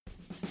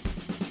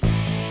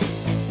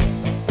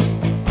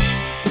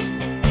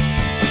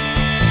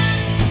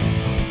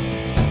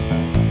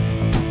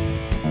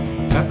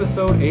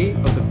episode 8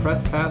 of the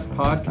Press Pass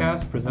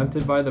podcast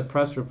presented by the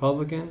Press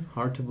Republican.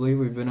 Hard to believe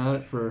we've been at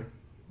it for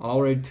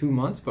already 2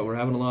 months, but we're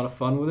having a lot of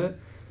fun with it.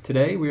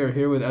 Today we are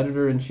here with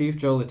Editor-in-Chief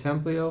Joe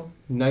LaTemplio,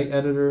 Night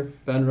Editor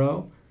Ben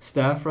Rowe,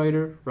 Staff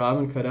Writer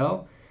Robin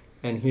Cadell,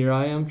 and here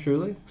I am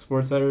truly,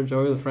 Sports Editor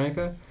Joey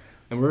LaFranca,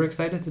 and we're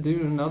excited to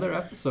do another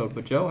episode.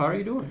 But Joe, how are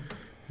you doing?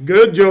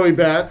 Good, Joey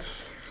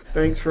Bats.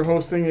 Thanks for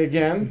hosting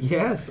again.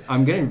 Yes,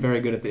 I'm getting very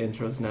good at the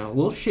intros now. A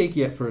little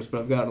shaky at first, but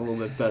I've gotten a little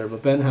bit better.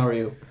 But Ben, how are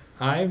you?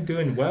 I'm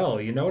doing well.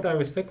 You know what I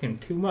was thinking?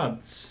 2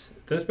 months.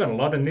 There's been a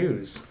lot of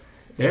news.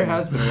 There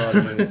has been a lot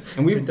of news.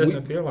 And It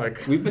doesn't feel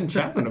like. We've been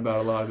chatting about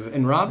a lot of it.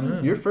 And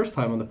Robin, your first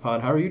time on the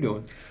pod, how are you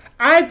doing?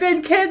 I've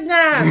been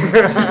kidnapped.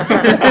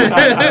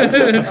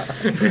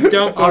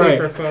 Don't believe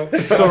her,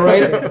 folks. So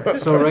right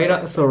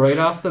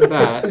off the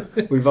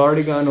bat, we've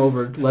already gone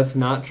over. Let's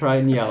not try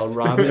and yell.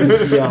 Robin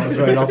yells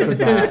right off the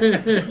bat.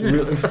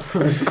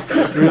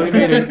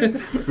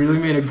 Really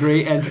made a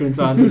great entrance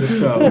onto the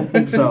show.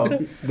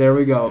 So there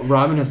we go.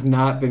 Robin has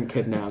not been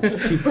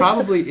kidnapped. She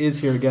probably is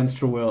here against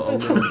her will a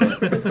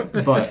little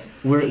bit, but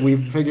we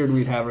figured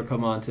we'd have her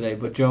come on today.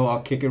 But Joe, I'll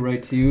kick it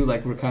right to you,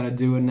 like we're kind of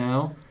doing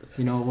now.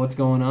 You know, what's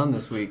going on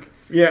this week?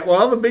 Yeah,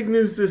 well, the big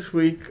news this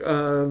week,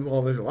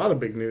 there's a lot of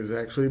big news,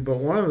 actually, but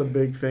one of the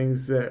big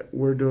things that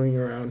we're doing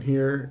around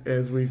here,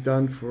 as we've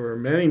done for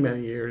many,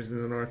 many years in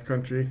the North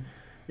Country,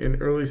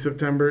 in early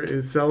September,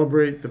 is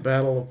celebrate the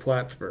Battle of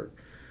Plattsburgh.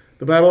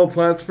 The Battle of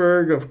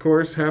Plattsburgh, of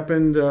course,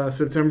 happened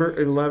September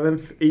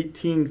 11th,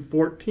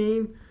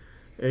 1814,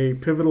 a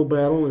pivotal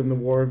battle in the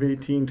War of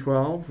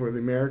 1812, where the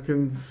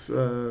Americans,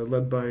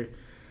 led by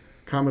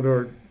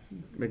Commodore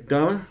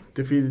McDonough,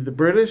 defeated the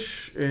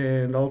British,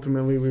 and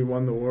ultimately we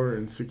won the war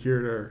and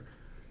secured our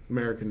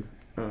American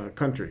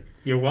country.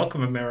 You're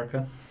welcome,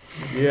 America.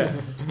 Yeah,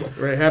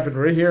 right. Happened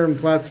right here in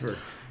Plattsburgh.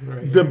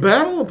 The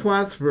Battle of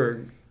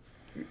Plattsburgh,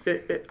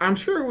 I'm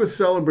sure it was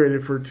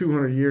celebrated for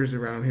 200 years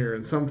around here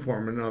in some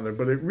form or another,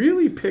 but it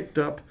really picked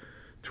up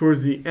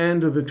towards the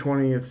end of the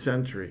 20th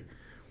century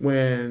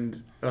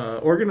when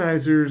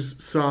organizers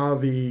saw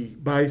the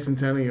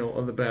bicentennial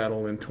of the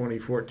battle in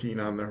 2014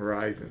 on the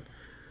horizon.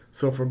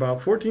 So for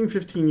about 14,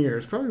 15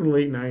 years, probably in the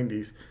late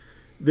 90s,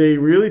 they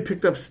really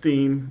picked up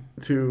steam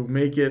to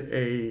make it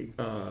a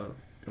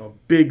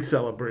big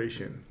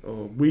celebration, a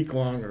week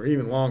long or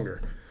even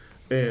longer,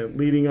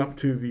 leading up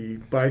to the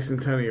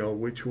bicentennial,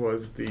 which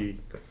was the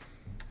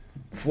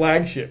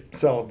flagship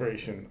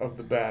celebration of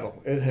the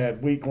battle. It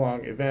had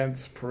week-long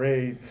events,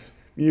 parades,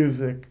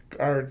 music,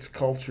 arts,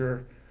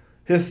 culture,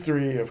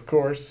 history, of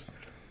course.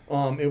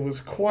 It was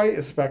quite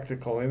a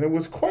spectacle, and it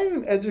was quite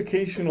an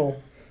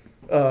educational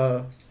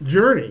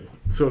journey,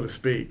 so to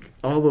speak,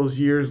 all those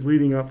years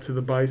leading up to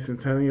the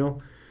bicentennial,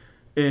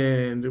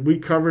 and we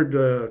covered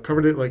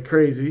it like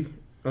crazy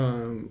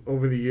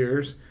over the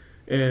years.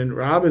 And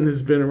Robin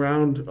has been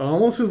around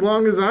almost as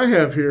long as I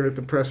have here at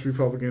the Press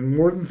Republican,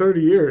 more than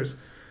 30 years,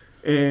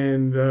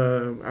 and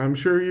I'm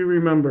sure you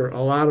remember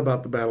a lot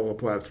about the Battle of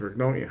Plattsburgh,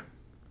 don't you?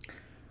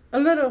 A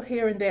little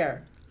here and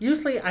there.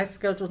 Usually I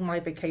scheduled my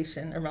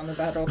vacation around the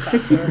Battle of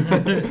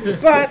Plattsburgh,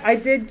 but I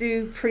did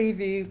do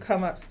preview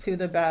come-ups to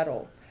the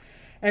battle.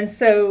 And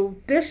so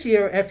this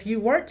year, if you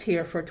weren't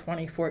here for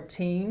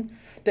 2014,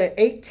 the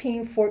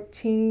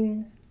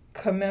 1814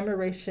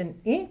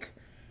 Commemoration Inc.,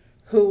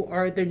 who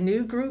are the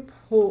new group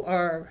who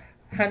are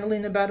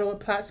handling the Battle of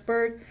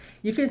Plattsburgh,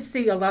 you can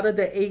see a lot of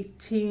the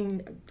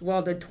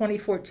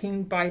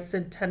 2014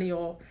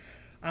 bicentennial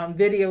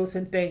videos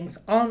and things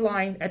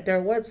online at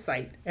their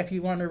website if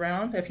you want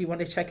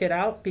to check it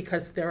out,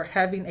 because they're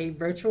having a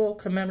virtual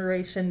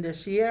commemoration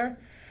this year.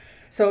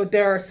 So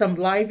there are some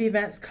live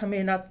events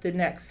coming up the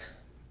next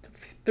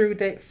few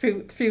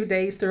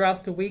days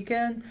throughout the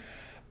weekend,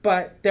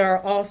 but there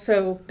are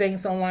also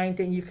things online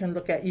that you can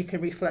look at, you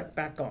can reflect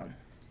back on.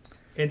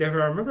 And if I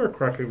remember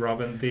correctly,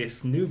 Robin,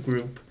 this new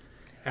group,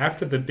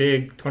 after the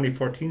big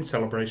 2014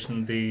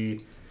 celebration,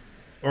 the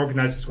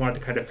organizers wanted to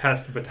kind of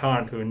pass the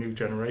baton to a new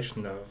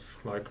generation of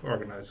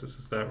organizers.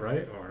 Is that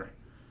right? Or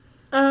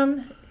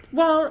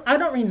well, I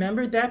don't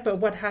remember that, but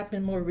what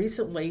happened more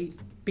recently,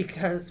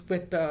 because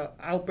with the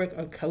outbreak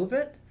of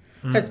COVID,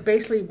 because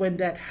basically when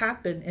that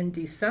happened in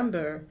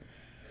December,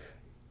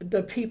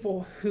 the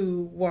people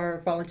who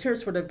were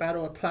volunteers for the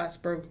Battle of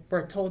Plattsburgh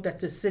were told that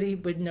the city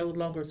would no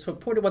longer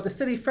support it. Well, the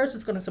city first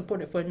was going to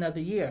support it for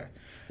another year.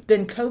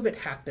 Then COVID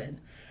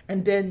happened,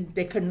 and then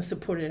they couldn't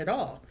support it at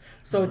all.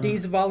 So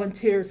these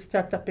volunteers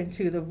stepped up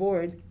into the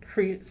void,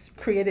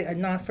 created a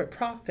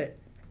non-for-profit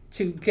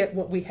to get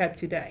what we have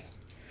today.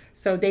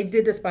 So they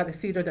did this by the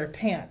seat of their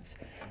pants.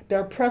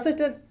 Their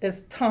president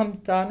is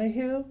Tom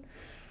Donahue,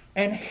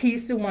 and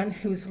he's the one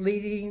who's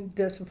leading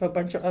this with a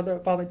bunch of other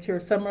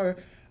volunteers. Some are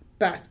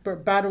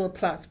Battle of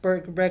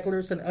Plattsburgh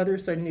regulars, and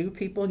others are new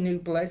people, new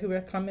blood who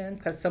have come in,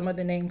 because some of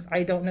the names,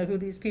 I don't know who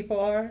these people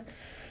are,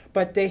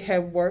 but they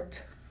have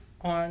worked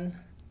on,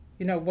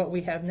 what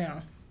we have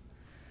now.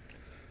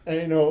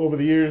 And, over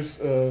the years,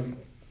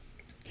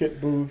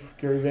 Kit Booth,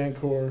 Gary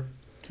Vancore,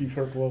 Keith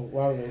Herklow, a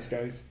lot of those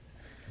guys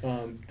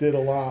did a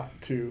lot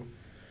to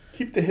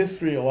keep the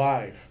history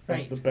alive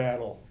Right. of the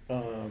battle.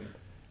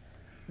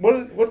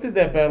 What did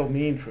that battle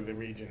mean for the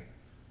region?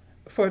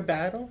 For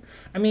battle,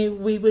 I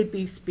mean, we would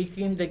be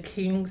speaking the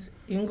King's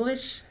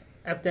English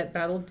if that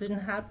battle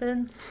didn't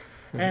happen.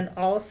 And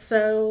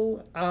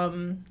also,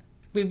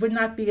 we would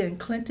not be in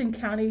Clinton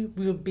County.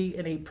 We would be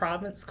in a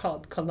province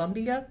called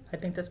Columbia. I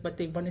think that's what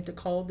they wanted to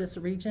call this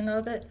region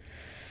of it.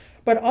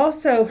 But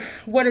also,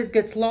 what it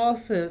gets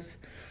lost is,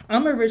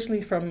 I'm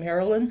originally from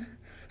Maryland.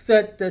 So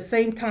at the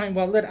same time,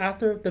 well, a little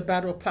after the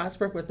Battle of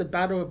Plattsburgh was the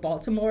Battle of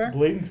Baltimore.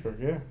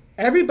 Bladensburg, yeah.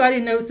 Everybody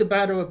knows the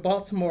Battle of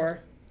Baltimore,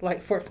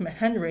 like Fort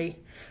McHenry.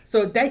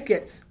 So that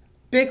gets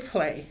big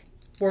play,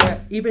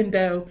 where even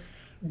though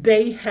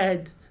they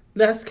had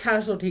less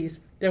casualties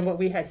than what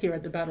we had here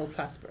at the Battle of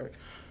Plattsburgh.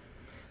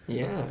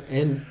 Yeah,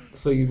 and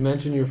so you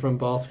mentioned you're from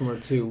Baltimore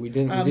too. We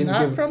didn't. I'm we didn't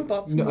not give, from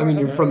Baltimore. No, I mean,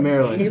 you're from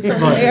Maryland. You're from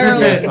But-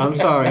 Maryland. Yes, I'm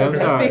sorry.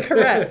 Let's be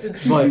correct.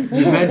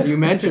 But you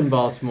mentioned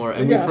Baltimore,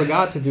 and Yeah. we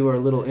forgot to do our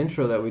little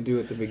intro that we do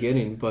at the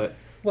beginning. But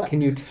What?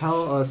 can you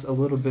tell us a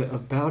little bit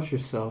about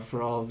yourself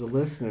for all of the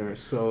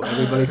listeners, so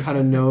everybody kind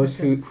of knows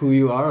who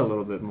you are a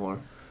little bit more?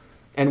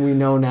 And we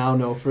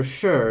know for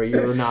sure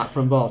you're not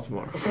from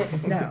Baltimore.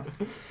 No.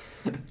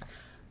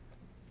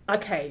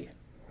 Okay,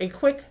 a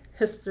quick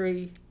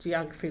history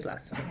geography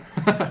lesson.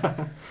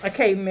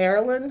 Okay,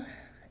 Maryland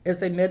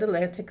is a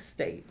mid-Atlantic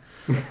state.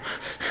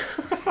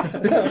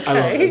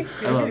 Okay.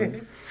 I love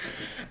this.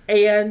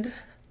 And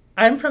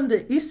I'm from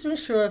the eastern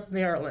shore of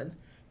Maryland,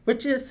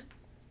 which is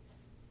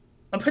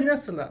a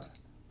peninsula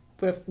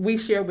we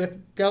share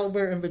with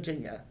Delaware and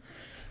Virginia.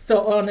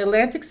 So on the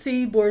Atlantic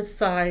seaboard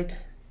side,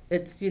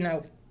 it's,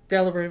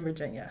 Delaware and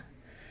Virginia.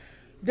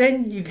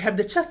 Then you have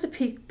the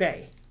Chesapeake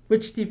Bay,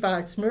 which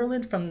divides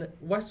Maryland from the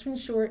western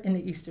shore and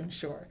the eastern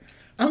shore.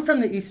 I'm from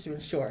the eastern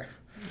shore.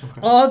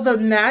 Okay. All the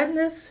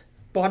madness,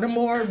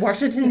 Baltimore,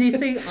 Washington,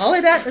 D.C., all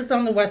of that is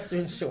on the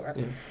western shore.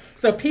 Yeah.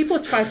 So people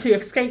try to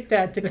escape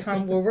that to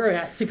come where we're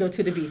at to go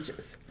to the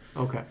beaches.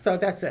 Okay. So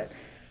that's it.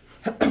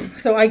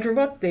 So I grew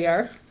up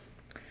there.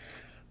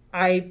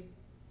 I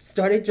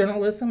started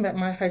journalism at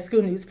my high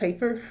school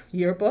newspaper,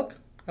 Yearbook.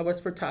 I was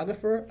a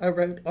photographer. I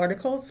wrote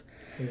articles.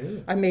 Yeah.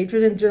 I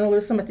majored in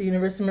journalism at the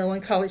University of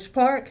Maryland, College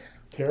Park.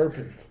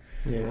 Terrapins.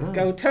 Yeah.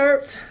 Go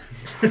Terps.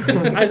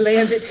 I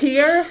landed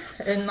here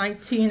in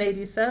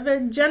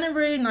 1987,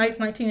 January 9th,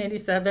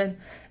 1987,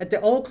 at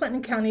the old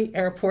Clinton County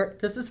Airport.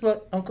 This is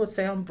what Uncle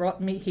Sam brought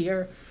me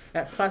here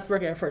at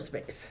Plattsburgh Air Force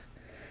Base.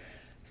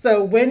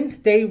 So when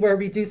they were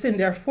reducing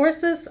their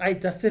forces, I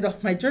dusted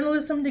off my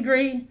journalism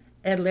degree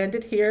and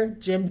landed here.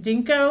 Jim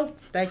Dinko,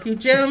 thank you,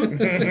 Jim,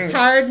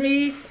 hired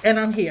me, and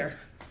I'm here.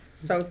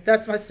 So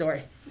that's my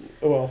story.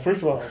 Well,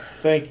 first of all,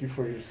 thank you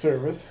for your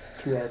service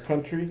to our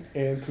country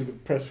and to the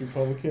Press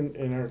Republican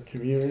in our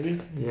community.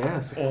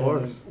 Yes, of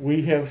course.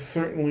 We have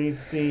certainly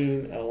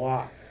seen a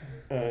lot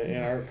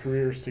in our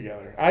careers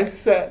together. I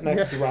sat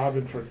next to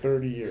Robin for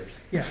 30 years.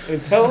 Yes.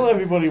 And tell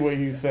everybody what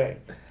you say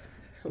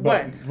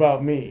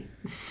about me.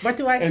 What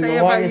do I And say the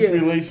about longest you?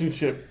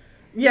 relationship.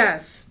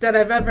 Yes, that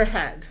I've ever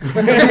had.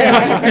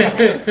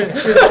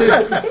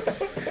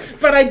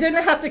 But I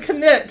didn't have to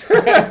commit.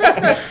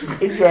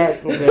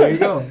 Exactly. There you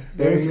go.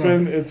 There It's you go.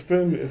 it's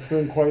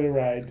been quite a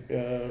ride.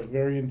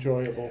 Very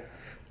enjoyable.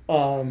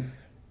 And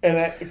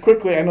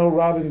quickly, I know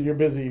Robin, you're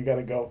busy. You got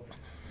to go.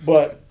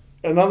 But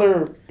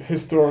another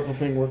historical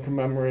thing we're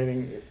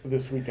commemorating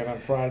this weekend on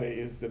Friday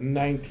is the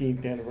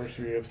 19th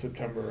anniversary of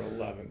September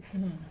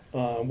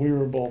 11th. We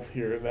were both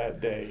here that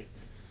day.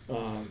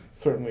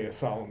 Certainly a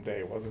solemn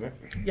day, wasn't it?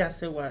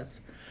 Yes, it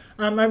was.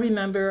 I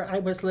remember I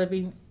was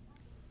living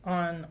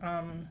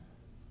on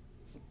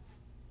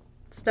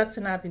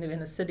Stetson Avenue in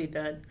the city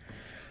then,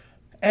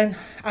 and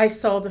I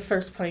saw the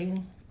first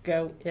plane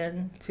go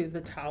into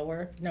the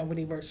tower, when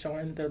they were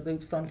showing the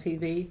loops on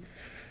TV.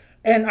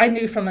 And I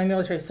knew from my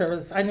military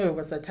service, I knew it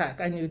was an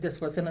attack. I knew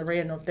this wasn't a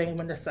random thing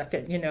when the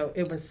second,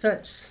 it was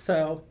such.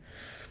 So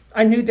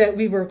I knew that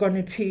we were going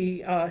to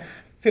be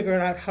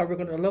figuring out how we're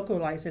going to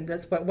localize in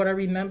this. But what I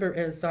remember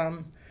is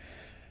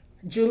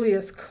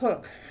Julius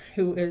Cook,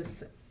 he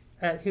was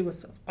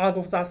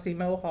Aguazasi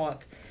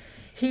Mohawk.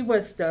 He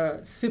was the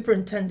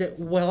superintendent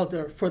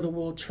welder for the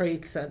World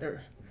Trade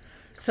Center.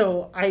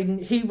 So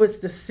he was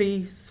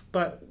deceased,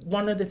 but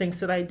one of the things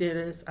that I did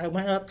is I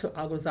went up to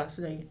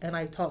Aguazasi and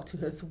I talked to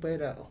his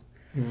widow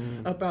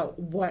about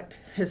what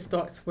his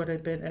thoughts would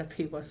have been if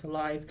he was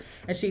alive.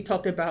 And she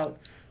talked about,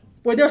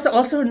 there was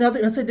also another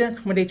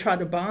incident when they tried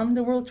to bomb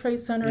the World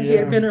Trade Center. He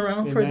had been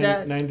around for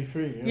that.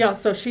 93, Yeah,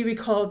 so she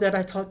recalled that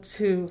I talked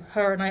to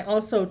her, and I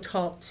also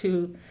talked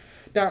to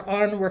the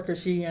Iron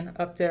Workers Union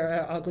up there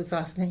at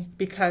Aguazasi,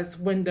 because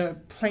when the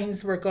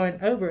planes were going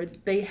over,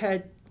 they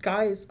had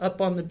guys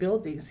up on the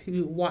buildings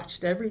who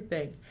watched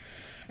everything.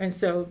 And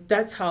so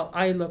that's how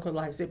I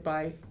localized it,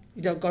 by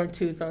going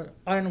to the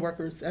iron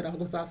workers at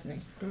Aguazasi.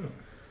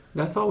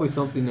 That's always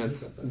something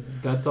that's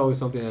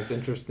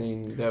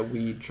interesting that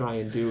we try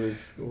and do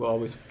is we'll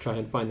always try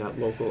and find that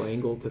local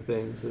angle to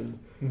things, and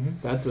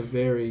that's a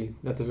very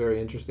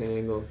interesting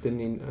angle.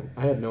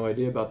 I had no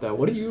idea about that.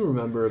 What do you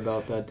remember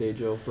about that day,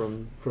 Joe?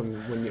 From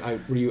when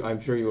I'm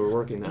sure you were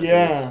working that day.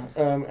 Yeah,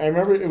 I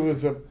remember it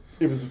was a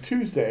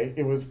Tuesday.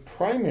 It was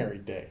primary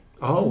day.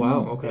 Oh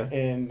wow, okay.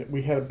 And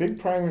we had a big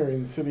primary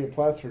in the city of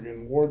Plattsburgh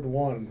in Ward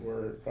 1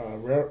 where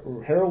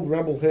Harold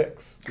Rebel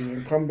Hicks, the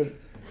incumbent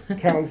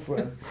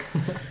counselor,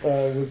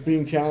 was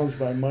being challenged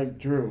by Mike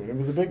Drew, and it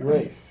was a big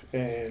race.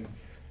 And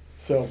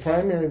so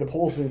primary, the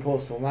polls didn't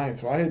close till 9,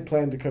 so I had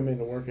planned to come in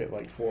to work at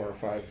like 4 or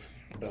 5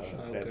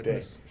 that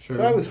day. Sure.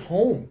 So I was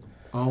home.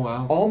 Oh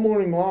wow. All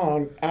morning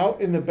long, out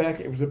in the back.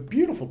 It was a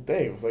beautiful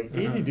day. It was like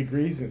 80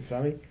 degrees and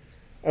sunny.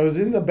 I was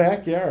in the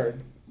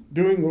backyard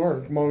doing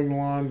work, mowing the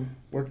lawn,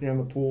 working on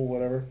the pool,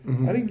 whatever.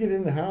 I didn't get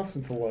in the house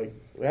until like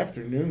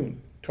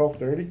afternoon,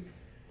 12:30.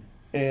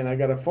 And I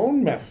got a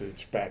phone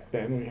message back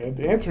then. We had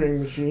answering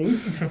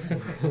machines.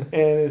 And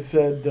it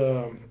said,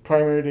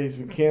 primary day's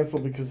been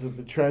canceled because of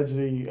the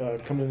tragedy.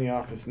 Come in the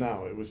office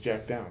now. It was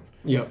Jack Downs.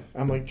 Yep.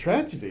 I'm like,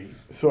 tragedy?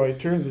 So I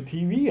turned the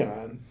TV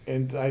on,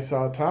 and I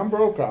saw Tom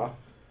Brokaw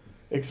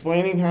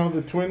explaining how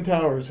the Twin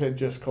Towers had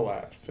just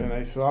collapsed. And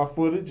I saw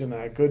footage, and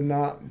I could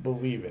not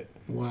believe it.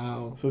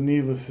 Wow. So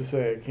needless to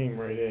say, I came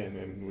right in,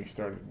 and we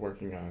started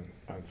working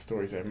on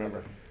stories. I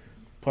remember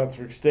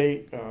Plattsburgh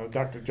State,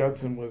 Dr.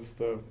 Judson was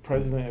the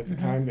president at the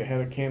time. They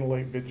had a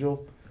candlelight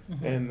vigil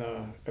and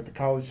at the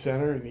College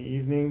Center in the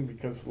evening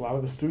because a lot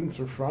of the students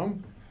were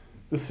from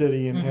the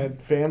city and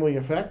had family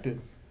affected.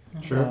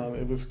 Sure.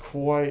 It was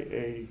quite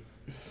a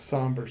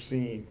somber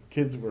scene.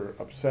 Kids were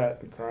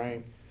upset and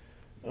crying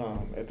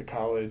at the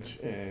college,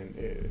 and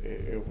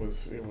it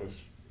was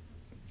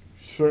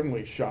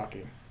certainly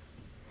shocking.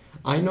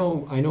 I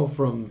know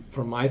from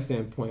my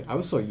standpoint, I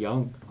was so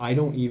young.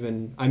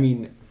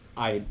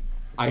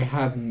 I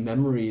have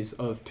memories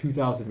of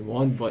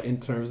 2001, but in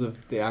terms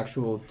of the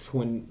actual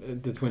Twin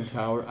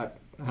Tower,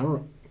 I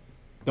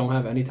don't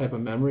have any type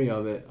of memory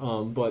of it.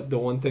 But the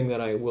one thing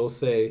that I will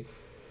say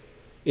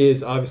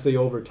is obviously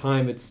over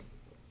time, it's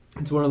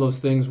one of those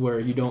things where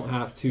you don't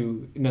have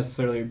to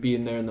necessarily be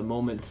in there in the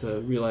moment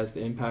to realize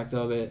the impact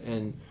of it,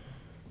 and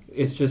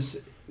it's just.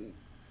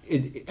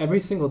 Every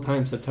single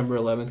time September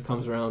 11th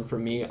comes around for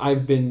me,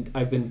 I've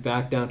been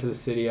back down to the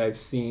city. I've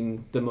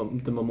seen the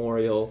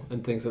memorial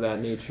and things of that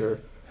nature,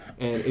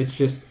 and it's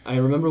just I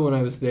remember when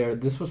I was there.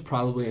 This was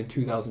probably in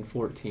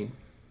 2014,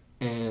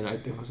 and I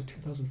think was it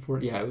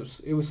 2014. Yeah,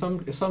 it was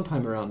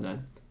sometime around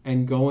then.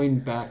 And going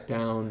back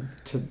down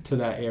to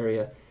that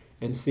area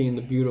and seeing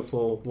the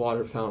beautiful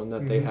water fountain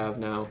that they have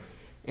now,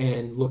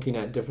 and looking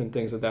at different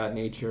things of that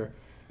nature.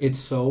 It's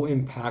so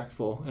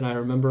impactful, and I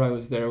remember I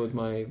was there with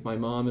my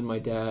mom and my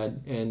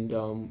dad, and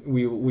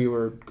we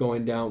were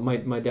going down.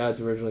 My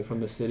dad's originally from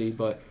the city,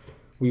 but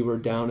we were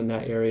down in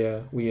that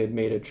area. We had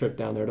made a trip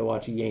down there to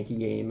watch a Yankee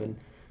game and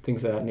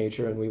things of that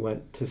nature, and we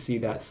went to see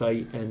that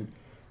site. And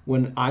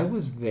when I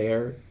was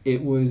there,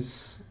 it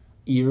was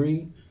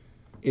eerie.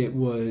 It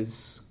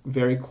was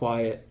very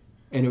quiet,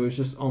 and it was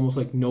just almost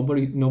like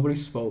nobody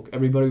spoke.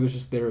 Everybody was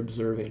just there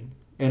observing,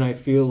 and I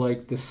feel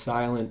like the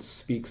silence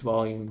speaks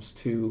volumes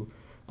to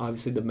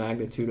obviously the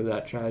magnitude of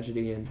that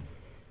tragedy, and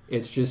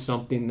it's just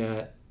something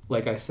that,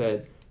 like I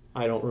said,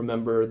 I don't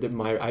remember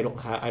that I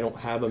don't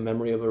have a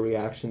memory of a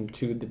reaction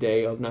to the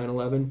day of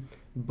 9/11,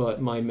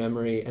 but my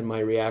memory and my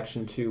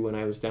reaction to when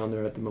I was down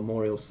there at the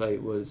memorial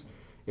site was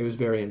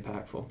very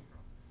impactful.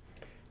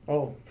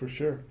 Oh, for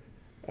sure.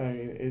 I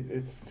mean,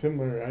 it's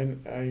similar.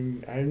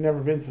 I've never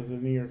been to the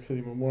New York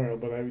City Memorial,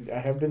 but I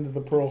have been to the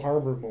Pearl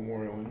Harbor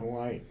Memorial in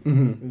Hawaii.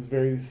 It's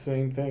very the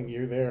same thing.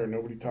 You're there,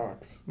 nobody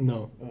talks.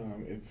 No.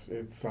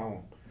 It's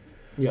solemn.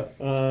 Yeah.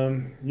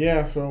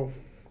 Yeah. So,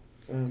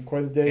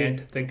 quite a day. And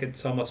to think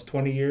it's almost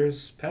 20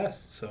 years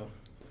past, so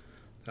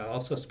that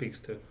also speaks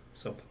to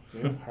something.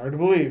 Yeah, hard to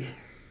believe.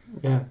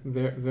 Yeah,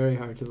 very very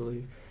hard to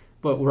believe.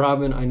 But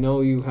Robin, I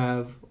know you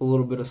have a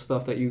little bit of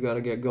stuff that you got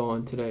to get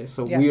going today,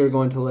 so Yes. we are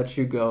going to let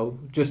you go,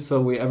 just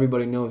so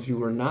everybody knows you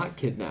were not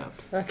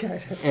kidnapped. Okay.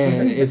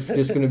 And it's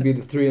just going to be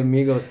the three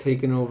amigos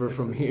taking over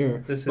from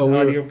here. This is But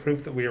audio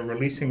proof that we are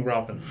releasing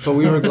Robin. But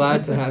we were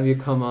glad to have you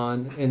come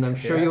on, and I'm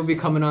sure Yes. you'll be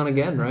coming on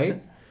again,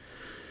 right?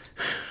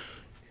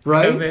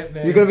 Right?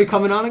 Commitment. You're going to be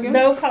coming on again?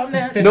 No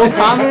comment. No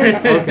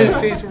comment?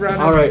 Okay. She's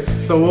running. All right,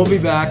 so we'll be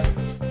back.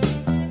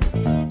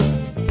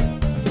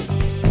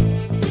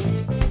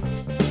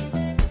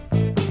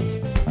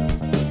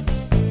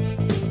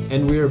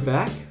 And we are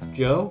back.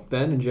 Joe,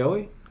 Ben, and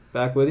Joey,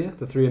 back with you.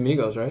 The three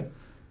amigos, right?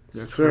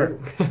 Yes, sir.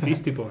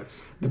 Beastie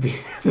Boys.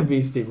 The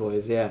Beastie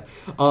Boys, yeah.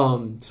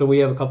 So we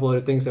have a couple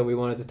other things that we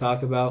wanted to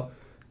talk about.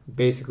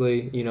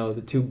 Basically,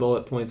 the two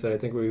bullet points that I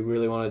think we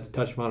really wanted to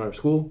touch upon are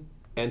school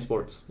and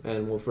sports.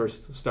 And we'll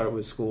first start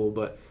with school.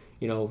 But,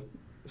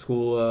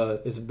 school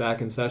is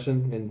back in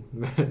session in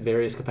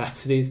various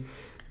capacities.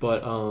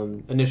 But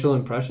initial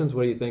impressions,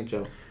 what do you think,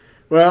 Joe?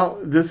 Well,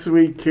 this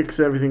week kicks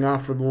everything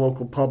off for the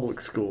local public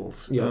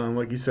schools. Yeah.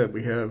 Like you said,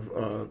 we have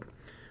a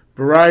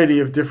variety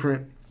of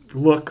different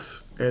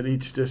looks at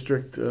each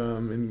district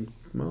in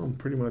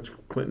pretty much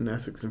Clinton,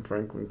 Essex, and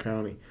Franklin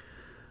County.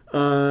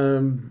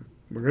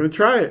 We're going to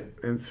try it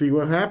and see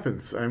what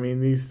happens. I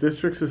mean, these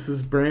districts, this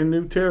is brand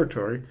new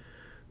territory.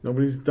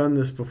 Nobody's done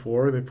this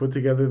before. They put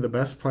together the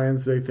best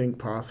plans they think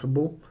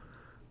possible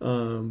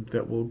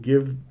that will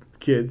give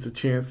kids a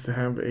chance to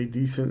have a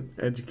decent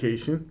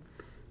education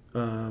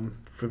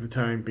for the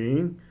time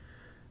being.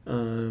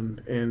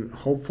 And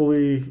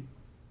hopefully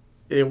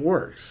it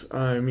works.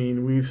 I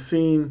mean, we've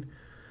seen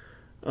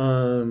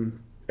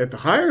at the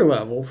higher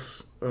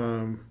levels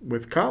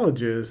with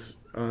colleges,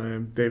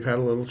 they've had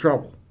a little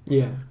trouble.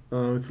 Yeah.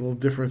 It's a little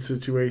different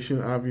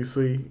situation.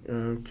 Obviously,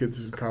 kids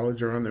in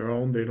college are on their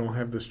own. They don't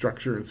have the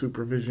structure and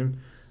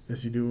supervision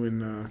as you do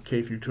in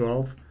K through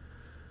 12.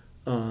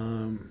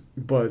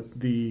 But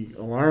the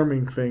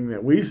alarming thing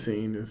that we've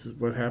seen is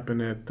what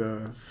happened at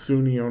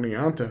SUNY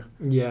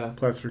Oneonta,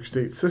 Plattsburgh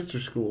State Sister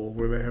School,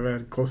 where they have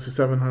had close to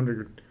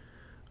 700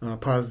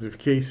 positive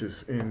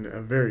cases in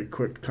a very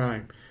quick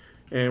time.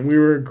 And we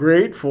were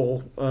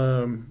grateful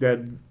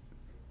that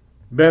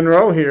Ben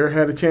Rowe here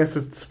had a chance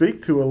to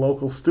speak to a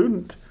local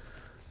student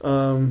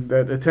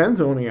that attends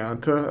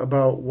Oneonta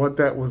about what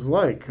that was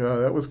like.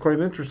 That was quite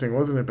interesting,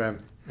 wasn't it, Ben?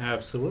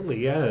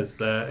 Absolutely, yes.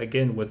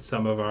 Again, with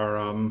some of our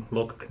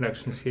local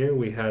connections here,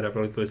 we had, I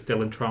believe it was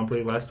Dylan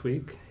Trombley last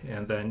week,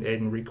 and then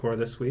Aiden Recor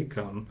this week.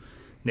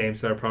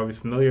 Names that are probably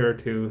familiar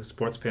to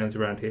sports fans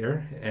around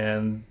here.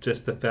 And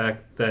just the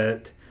fact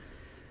that,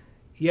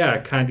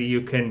 kind of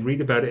you can read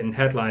about it in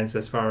headlines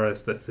as far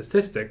as the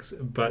statistics,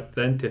 but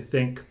then to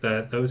think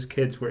that those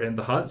kids were in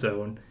the hot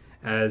zone,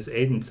 as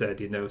Aiden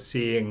said,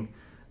 seeing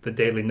the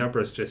daily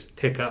numbers just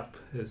tick up.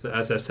 As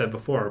I've said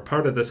before,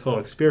 part of this whole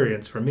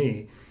experience for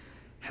me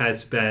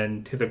has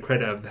been, to the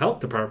credit of the health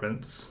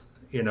departments,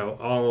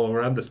 all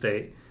around the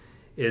state,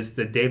 is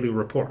the daily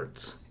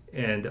reports.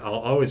 And I'll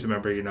always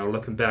remember,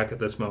 looking back at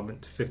this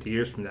moment 50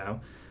 years from now,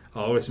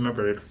 I'll always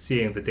remember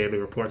seeing the daily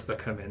reports that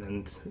come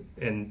in.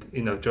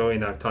 And Joey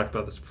and I have talked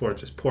about this before,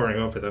 just poring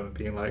over them and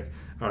being like,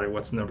 all right,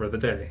 what's the number of the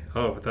day?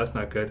 Oh, that's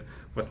not good.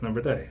 What's the number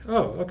of the day?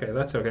 Oh, okay,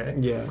 that's okay.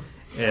 Yeah.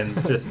 And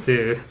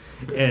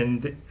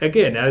and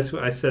again, as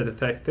I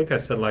said, I think I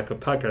said like a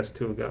podcast or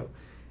two ago,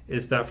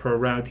 is that for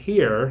around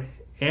here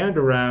and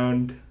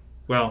around,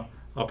 well,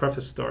 I'll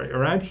preface the story.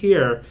 Around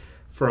here,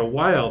 for a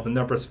while, the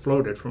numbers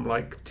floated from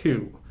like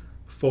 2,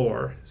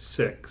 4,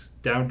 6,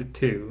 down to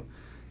 2,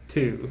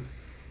 2.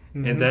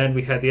 Mm-hmm. And then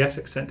we had the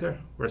Essex Center,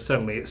 where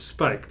suddenly it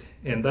spiked.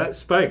 And that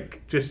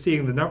spike, just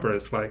seeing the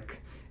numbers,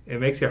 like, it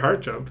makes your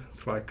heart jump.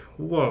 It's like,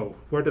 whoa,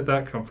 where did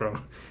that come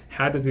from?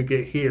 How did we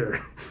get here?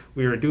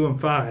 We were doing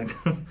fine.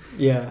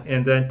 Yeah.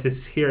 And then to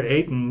hear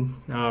Aiden,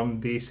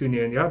 the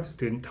SUNY Oneonta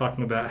student,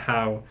 talking about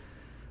how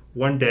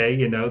one day,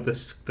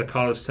 the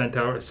college sent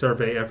out a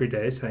survey every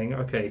day saying,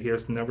 okay,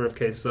 here's the number of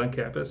cases on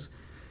campus.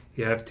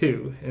 You have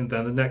 2, and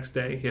then the next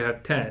day you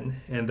have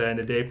 10, and then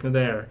a day from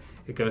there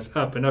it goes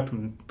up and up,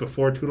 and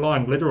before too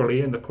long,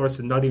 literally in the course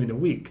of not even a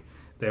week,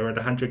 they were at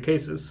 100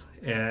 cases,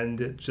 and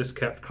it just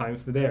kept climbing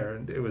from there,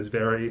 and it was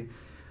very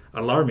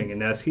alarming.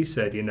 And as he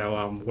said,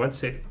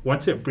 once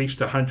it breached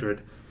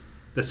 100,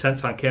 the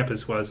sense on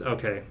campus was,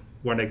 okay,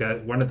 when are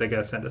they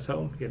going to send us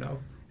home?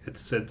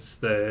 It's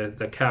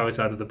the cow is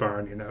out of the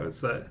barn, it's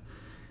that,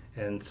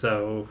 and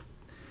so.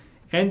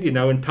 And,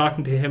 in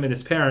talking to him and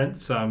his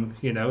parents,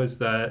 is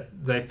that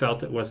they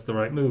felt it was the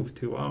right move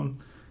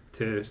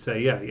to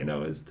say,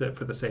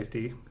 for the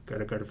safety, got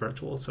to go to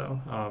virtual.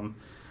 So,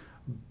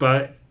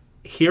 but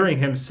hearing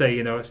him say,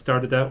 it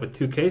started out with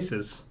 2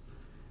 cases,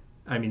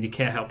 I mean, you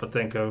can't help but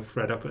think of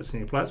right up at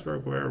SUNY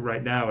Plattsburgh, where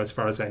right now, as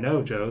far as I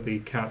know, Joe, the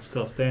count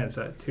still stands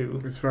at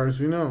 2. As far as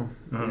we know.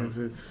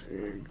 It's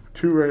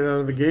 2 right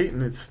out of the gate,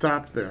 and it's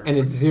stopped there. And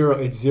it's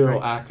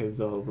zero active,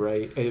 though,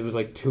 right? It was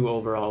like 2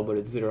 overall, but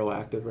it's 0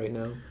 active right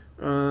now?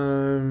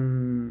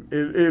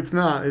 If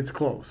not, it's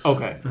close.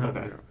 Okay.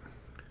 Okay.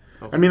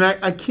 I mean,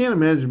 I can't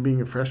imagine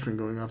being a freshman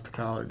going off to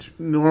college.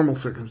 Normal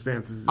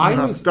circumstances,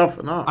 it's tough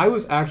enough. I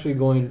was actually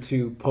going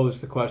to pose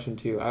the question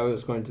to you. I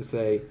was going to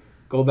say,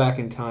 go back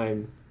in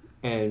time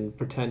and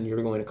pretend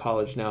you're going to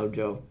college now,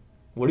 Joe.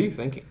 What are you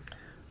thinking?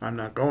 I'm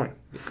not going.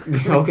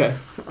 Okay.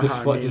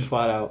 Just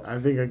flat out. I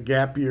think a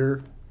gap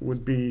year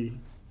would be,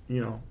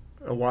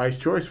 a wise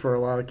choice for a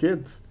lot of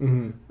kids.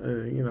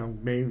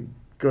 Mm-hmm. Maybe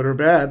good or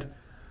bad.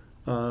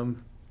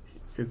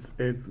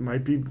 It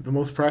might be the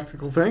most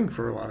practical thing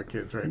for a lot of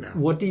kids right now.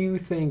 What do you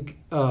think?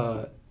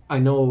 I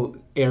know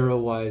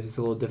era-wise it's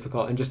a little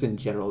difficult, and just in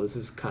general, this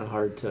is kind of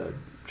hard to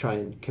try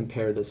and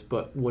compare this,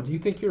 but what do you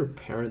think your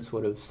parents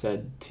would have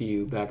said to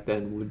you back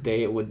then?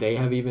 Would they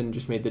have even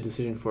just made the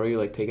decision for you,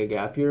 like take a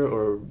gap year,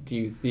 or do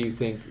you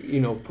think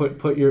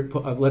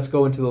let's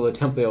go into the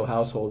LaTemplio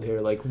household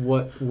here? Like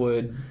what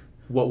would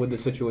the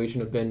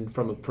situation have been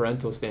from a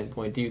parental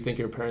standpoint? Do you think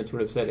your parents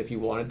would have said, if you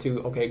wanted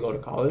to, okay, go to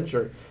college,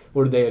 or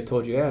would they have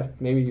told you, yeah,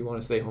 maybe you want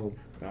to stay home?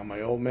 Well,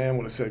 my old man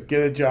would have said,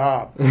 get a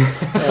job.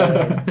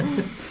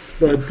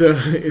 But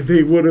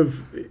they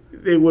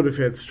would have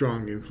had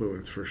strong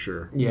influence for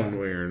sure, one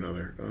way or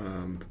another.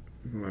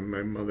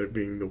 My mother,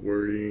 being the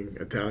worrying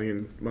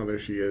Italian mother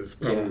she is,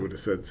 probably would have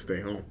said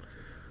stay home.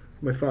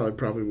 My father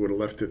probably would have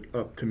left it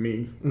up to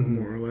me,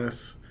 more or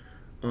less.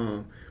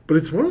 But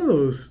it's one of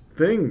those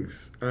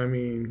things. I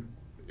mean,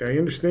 I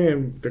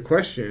understand the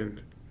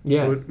question.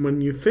 Yeah. But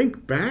when you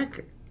think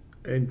back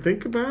and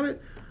think about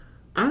it,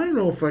 I don't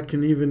know if I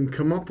can even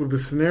come up with a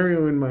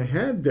scenario in my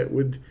head that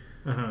would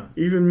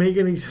even make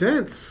any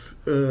sense.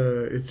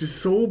 It's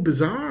just so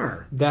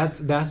bizarre. That's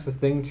the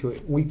thing to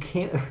it. We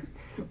can't.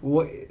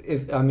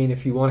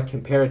 If you want to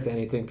compare it to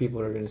anything, people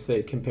are going to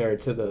say compare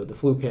it to the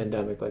flu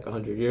pandemic like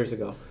 100 years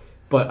ago.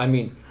 But I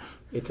mean,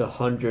 it's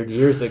 100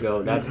 years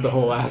ago. That's the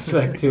whole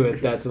aspect to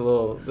it. That's a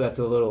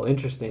little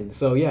interesting.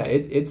 So yeah,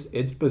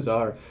 it's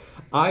bizarre.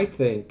 I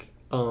think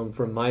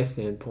from my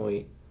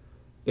standpoint,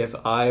 if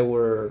I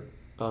were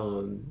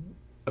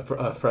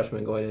a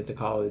freshman going into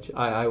college,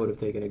 I would have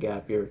taken a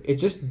gap year. It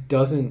just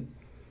doesn't,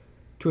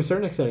 to a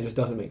certain extent, it just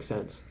doesn't make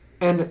sense.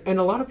 And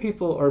a lot of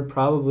people are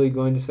probably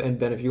going to say, and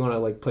Ben, if you want to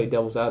like play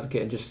devil's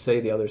advocate and just say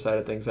the other side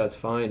of things, that's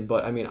fine.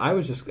 But I mean,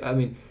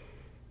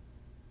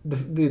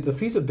 the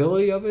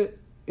feasibility of it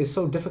is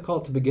so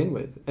difficult to begin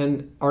with.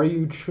 And are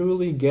you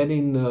truly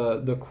getting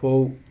the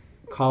quote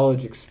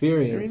college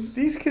experience? I mean,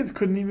 these kids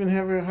couldn't even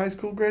have a high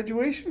school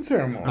graduation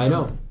ceremony. I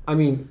know. I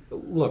mean,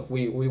 look,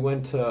 we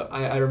went to,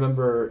 I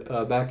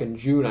remember back in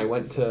June, I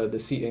went to the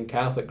Seton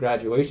Catholic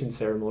graduation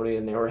ceremony,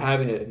 and they were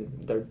having it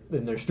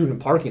in their student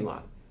parking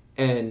lot.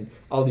 And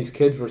all these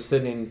kids were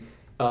sitting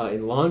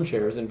in lawn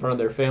chairs in front of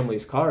their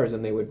families' cars,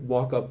 and they would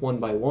walk up one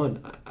by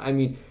one. I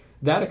mean,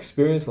 that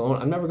experience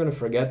alone, I'm never going to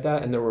forget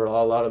that. And there were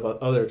a lot of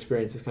other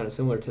experiences kind of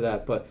similar to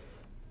that, but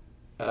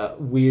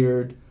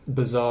weird,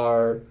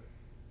 bizarre,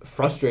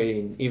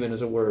 frustrating, even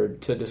as a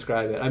word to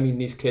describe it. I mean,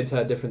 these kids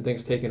had different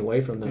things taken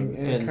away from them,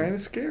 and kind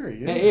of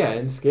scary.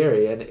 And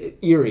scary and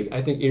eerie.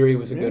 I think eerie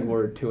was a good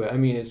word to it. I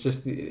mean,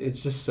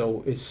 it's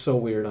so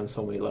weird on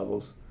so many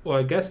levels. Well,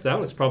 I guess that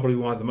was probably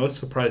one of the most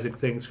surprising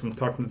things from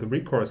talking to the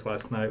recourse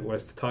last night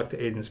was to talk to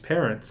Aiden's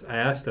parents. I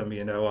asked them,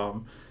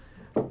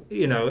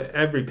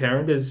 every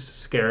parent is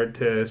scared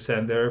to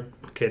send their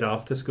kid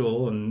off to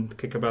school and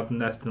kick them out the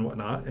nest and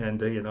whatnot.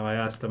 And, I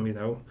asked them,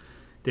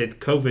 did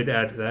COVID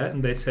add to that?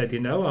 And they said,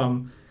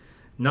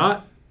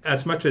 not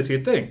as much as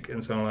you think.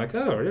 And so I'm like,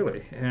 oh,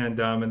 really? And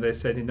they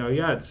said,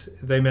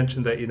 they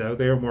mentioned that,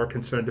 they were more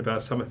concerned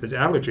about some of his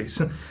allergies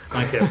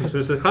on campus. It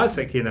was a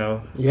classic,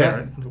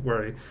 parent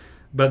worry.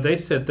 But they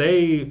said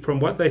from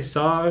what they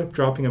saw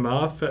dropping him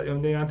off at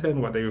Oneonta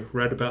and what they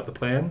read about the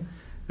plan,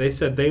 they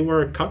said they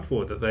were comfortable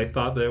with it. They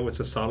thought that it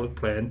was a solid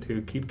plan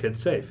to keep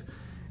kids safe.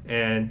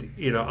 And,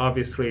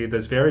 obviously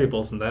there's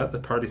variables in that, the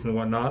parties and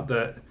whatnot,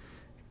 that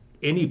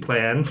any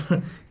plan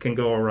can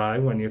go awry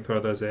when you throw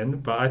those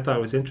in. But I thought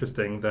it was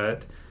interesting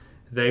that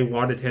they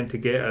wanted him to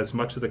get as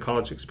much of the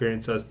college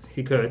experience as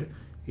he could,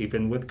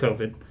 even with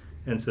COVID.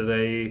 And so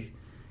they,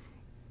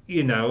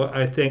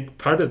 I think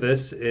part of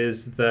this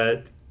is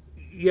that,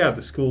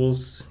 the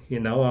schools,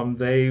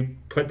 they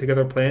put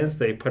together plans,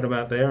 they put them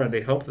out there, and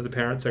they hope that the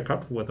parents are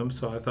comfortable with them.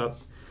 So I thought,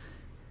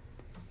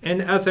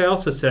 and as I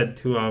also said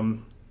to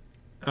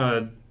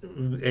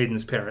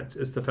Aiden's parents,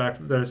 is the fact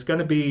that there's going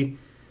to be,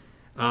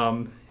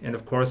 and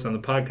of course on the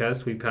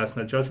podcast we pass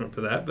no judgment for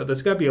that, but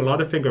there's got to be a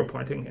lot of finger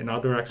pointing in all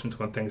directions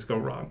when things go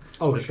wrong.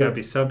 There's got to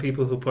be some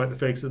people who point the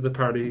fingers at the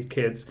party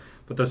kids,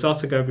 but there's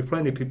also got to be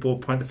plenty of people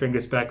who point the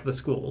fingers back at the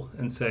school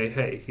and say,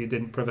 hey, you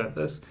didn't prevent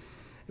this.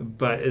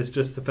 But it's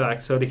just the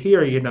fact. So to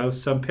hear,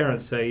 some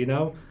parents say,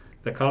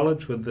 the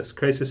college with this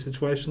crazy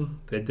situation,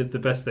 they did the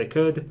best they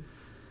could.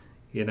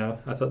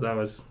 I thought that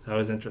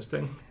was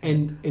interesting.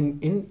 And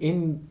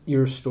in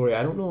your story,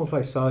 I don't know if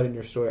I saw it in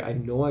your story. I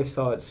know I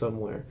saw it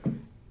somewhere.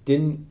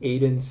 Didn't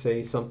Aiden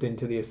say something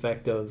to the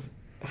effect of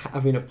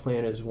having a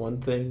plan is one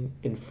thing,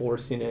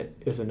 enforcing it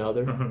is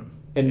another? Uh-huh.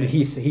 And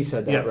he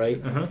said that, yes.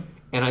 Right? Uh-huh.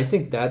 And I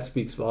think that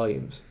speaks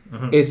volumes.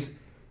 Uh-huh. It's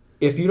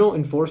if you don't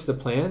enforce the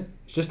plan,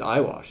 it's just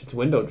eyewash. It's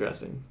window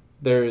dressing.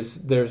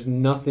 There's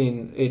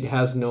nothing. It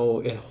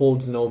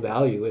holds no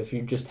value if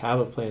you just have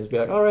a plan. To be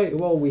like, all right,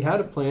 well, we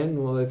had a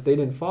plan. Well, if they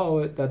didn't follow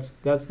it,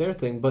 that's their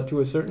thing. But to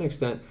a certain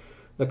extent,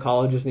 the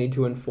colleges need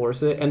to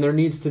enforce it, and there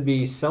needs to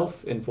be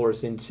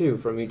self-enforcing too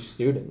from each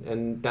student.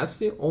 And that's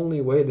the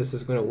only way this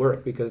is going to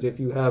work. Because if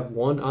you have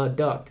one odd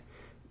duck,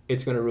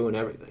 it's going to ruin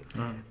everything.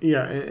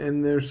 Yeah,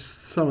 and there's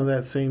some of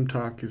that same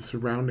talk is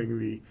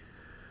surrounding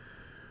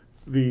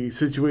the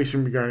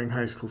situation regarding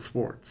high school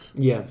sports.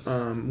 Yes.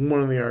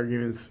 One of the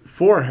arguments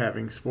for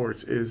having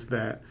sports is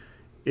that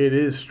it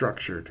is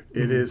structured.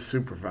 It is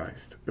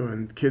supervised.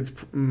 And kids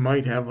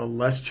might have a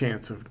less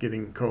chance of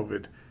getting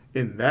COVID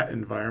in that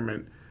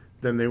environment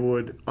than they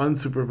would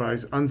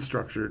unsupervised,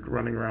 unstructured,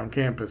 running around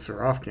campus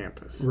or off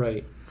campus.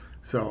 Right.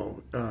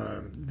 So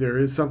there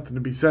is something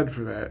to be said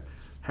for that.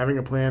 Having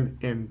a plan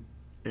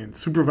and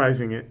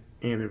supervising it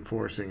and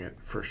enforcing it,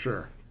 for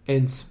sure.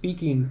 And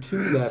speaking to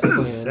that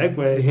plan...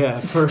 Segue.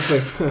 Yeah,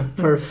 perfect.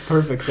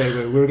 Perfect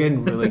segue. We're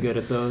getting really good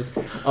at those.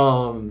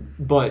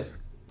 But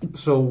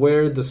so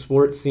where the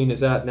sports scene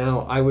is at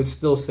now, I would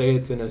still say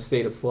it's in a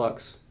state of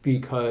flux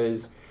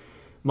because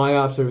my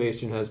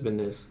observation has been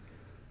this.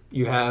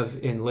 You have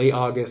in late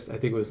August, I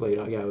think it was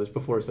it was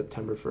before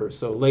September 1st.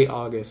 So late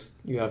August,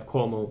 you have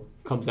Cuomo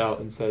comes out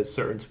and says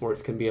certain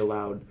sports can be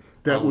allowed.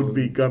 That would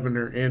be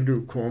Governor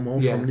Andrew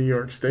Cuomo from New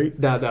York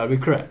State. That would be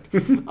correct.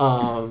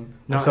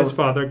 Not his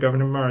father,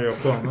 Governor Mario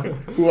Cuomo.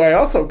 Who I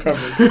also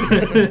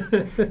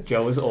covered.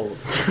 Joe is old.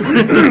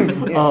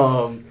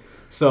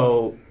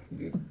 So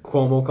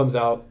Cuomo comes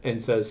out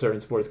and says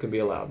certain sports can be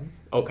allowed.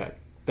 Okay,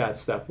 that's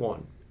step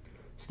one.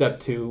 Step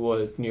two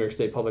was the New York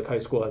State Public High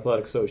School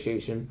Athletic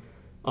Association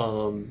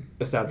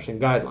establishing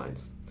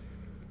guidelines.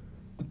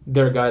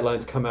 Their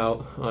guidelines come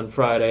out on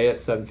Friday at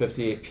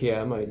 7:58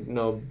 p.m. I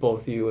know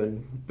both you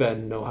and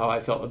Ben know how I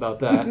felt about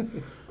that.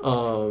 A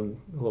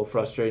little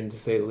frustrating to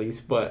say the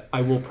least, but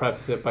I will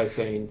preface it by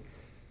saying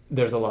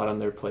there's a lot on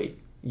their plate.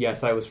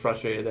 Yes, I was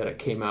frustrated that it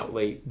came out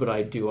late, but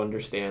I do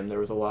understand there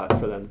was a lot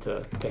for them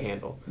to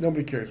handle.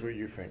 Nobody cares what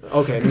you think.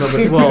 Okay,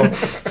 well,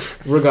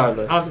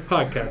 regardless. On the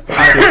podcast.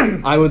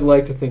 I would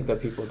like to think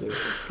that people do.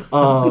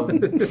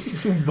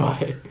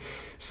 But,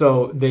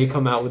 so they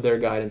come out with their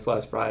guidance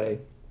last Friday,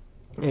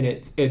 and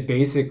it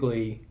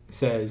basically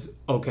says,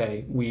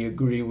 okay, we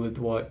agree with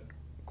what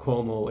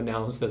Cuomo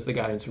announced as the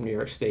guidance from New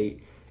York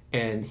State,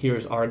 and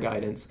here's our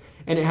guidance.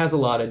 And it has a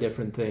lot of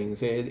different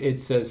things. It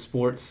says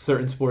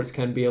certain sports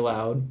can be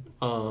allowed,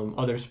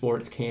 other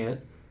sports can't.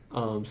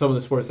 Some of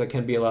the sports that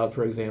can be allowed,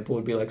 for example,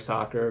 would be like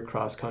soccer,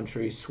 cross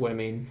country,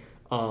 swimming.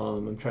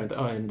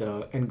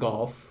 And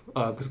golf,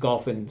 because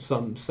golf in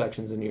some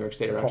sections in New York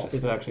State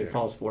is actually a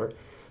fall sport.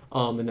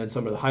 And then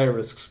some of the higher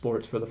risk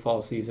sports for the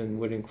fall season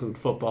would include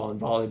football and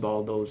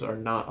volleyball. Those are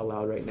not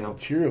allowed right now.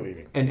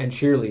 Cheerleading. And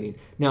cheerleading.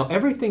 Now,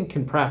 everything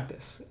can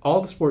practice. All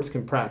the sports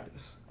can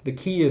practice. The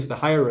key is the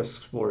higher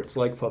risk sports,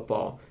 like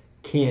football,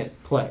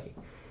 can't play.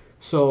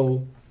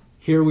 So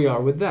here we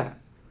are with that.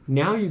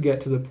 Now you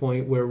get to the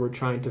point where we're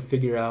trying to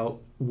figure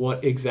out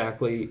what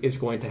exactly is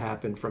going to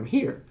happen from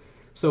here.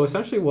 So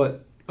essentially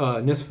what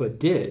NISFA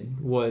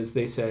did was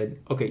they said,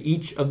 okay,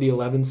 each of the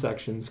 11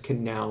 sections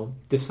can now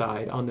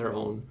decide on their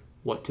own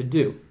what to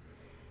do.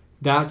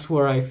 That's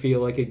where I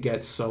feel like it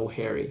gets so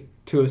hairy.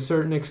 To a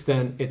certain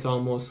extent, it's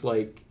almost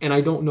like, and I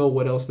don't know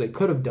what else they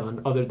could have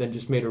done other than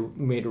just made a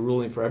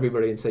ruling for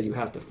everybody and said you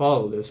have to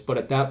follow this. But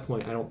at that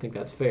point, I don't think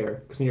that's fair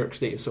because New York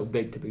State is so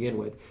big to begin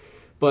with.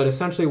 But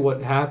essentially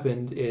what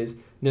happened is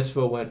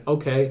NISFA went,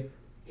 okay,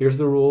 here's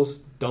the rules,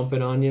 dump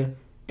it on you,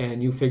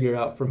 and you figure it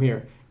out from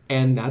here.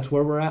 And that's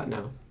where we're at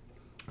now.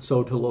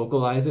 So to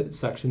localize it,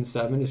 Section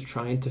 7 is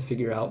trying to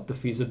figure out the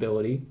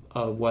feasibility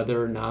of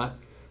whether or not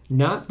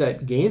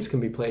that games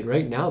can be played.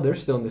 Right now, they're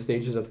still in the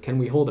stages of, can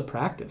we hold a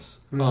practice?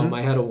 Mm-hmm.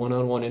 I had a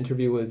one-on-one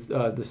interview with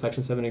the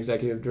Section 7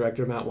 Executive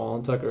Director, Matt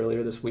Wallentuck,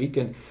 earlier this week,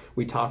 and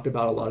we talked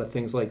about a lot of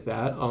things like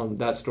that.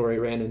 That story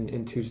ran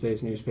in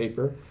Tuesday's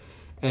newspaper,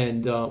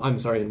 and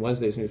in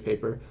Wednesday's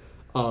newspaper.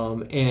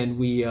 And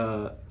we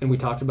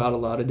talked about a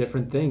lot of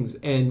different things.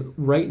 And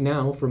right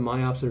now, from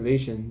my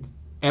observations,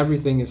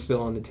 everything is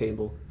still on the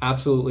table.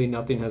 Absolutely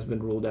nothing has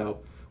been ruled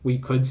out. We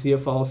could see a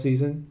fall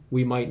season.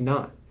 We might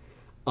not.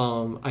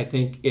 I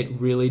think it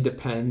really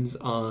depends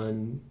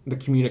on the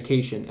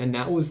communication. And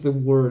that was the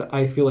word,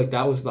 I feel like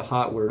that was the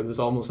hot word. It was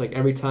almost like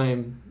every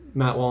time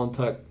Matt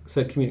Wallentuck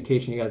said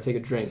communication, you got to take a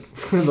drink.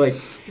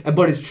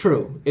 But it's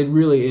true. It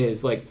really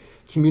is. Like,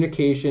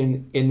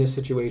 communication in this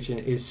situation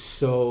is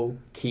so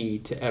key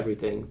to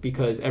everything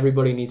because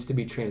everybody needs to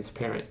be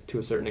transparent to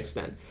a certain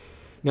extent.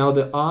 Now,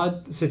 the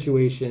odd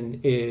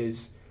situation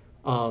is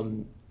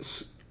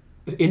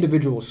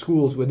individual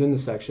schools within the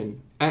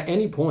section at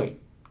any point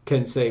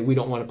can say, we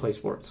don't want to play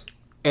sports.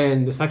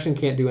 And the section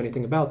can't do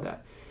anything about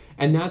that.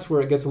 And that's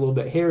where it gets a little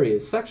bit hairy,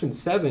 is Section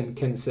 7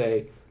 can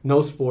say,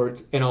 no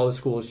sports, and all the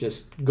schools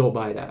just go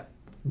by that.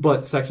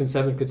 But Section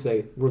 7 could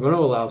say, we're going to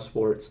allow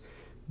sports,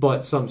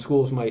 but some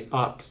schools might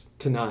opt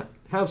to not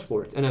have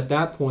sports. And at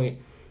that point,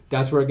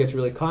 that's where it gets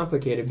really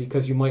complicated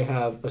because you might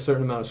have a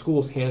certain amount of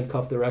schools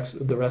handcuff the rest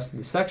of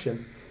the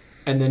section,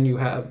 and then you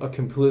have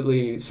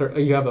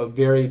a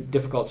very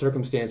difficult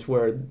circumstance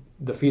where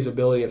the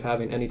feasibility of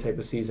having any type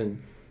of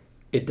season,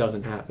 it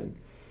doesn't happen.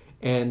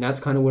 And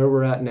that's kind of where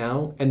we're at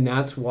now, and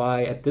that's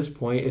why at this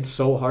point it's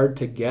so hard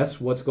to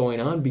guess what's going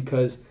on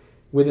because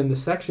within the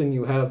section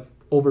you have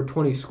over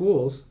 20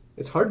 schools.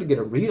 It's hard to get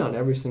a read on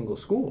every single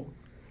school.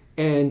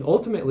 And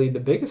ultimately, the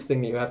biggest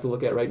thing that you have to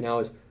look at right now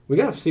is we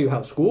got to see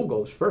how school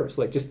goes first,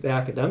 like just the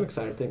academic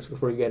side of things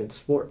before you get into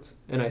sports.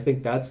 And I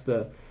think that's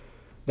the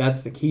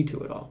key to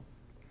it all.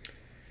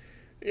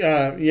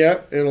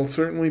 Yeah, it'll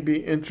certainly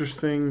be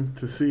interesting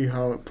to see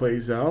how it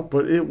plays out,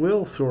 but it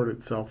will sort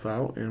itself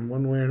out, and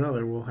one way or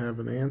another, we'll have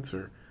an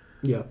answer.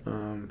 Yeah.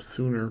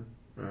 Sooner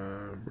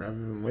rather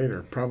than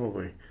later,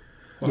 probably.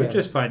 Well, yeah. I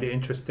just find it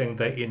interesting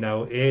that,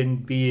 in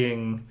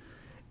being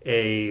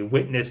a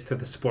witness to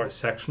the sports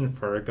section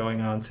for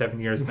going on 7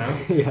 years now,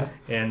 yeah,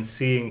 and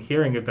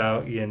hearing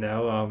about,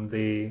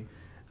 the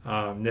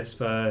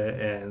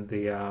NISFA and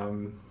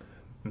the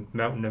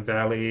Mountain and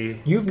Valley.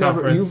 You've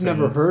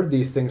never heard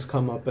these things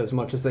come up as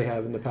much as they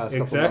have in the past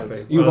couple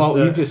months.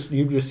 You've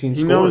just seen.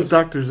 He knows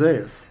Dr.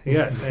 Zayas.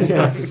 Yes, and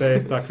yes.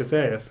 Dr.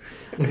 Zayas.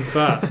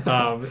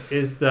 But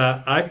is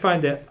that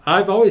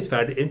I've always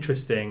found it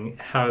interesting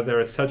how there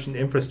is such an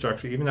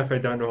infrastructure, even if I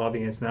don't know all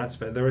the ins and outs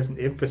of it. There is an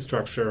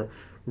infrastructure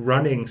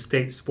running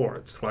state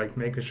sports, like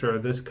making sure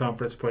this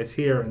conference plays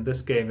here and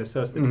this game is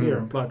hosted here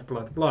and blah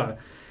blah blah.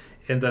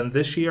 And then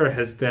this year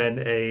has been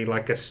a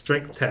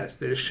strength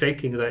test. It's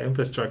shaking the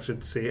infrastructure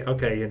to see,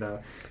 okay,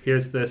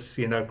 here's this,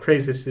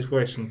 crazy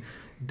situation.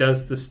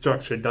 Does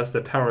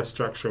the power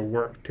structure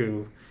work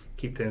to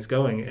keep things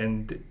going?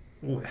 And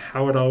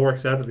how it all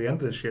works out at the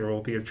end of this year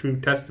will be a true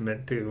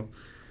testament to,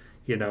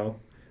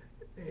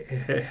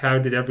 how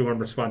did everyone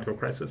respond to a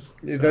crisis?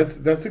 So.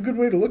 That's a good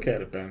way to look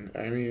at it, Ben.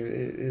 I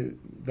mean,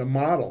 the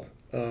model,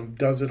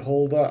 does it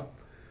hold up?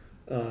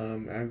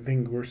 I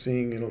think we're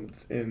seeing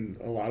in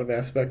a lot of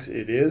aspects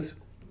it is.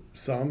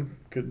 Some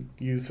could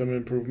use some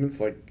improvements,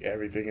 like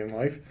everything in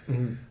life.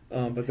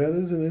 But that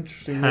is an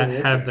interesting way to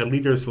look Have the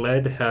leaders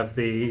led? Have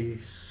the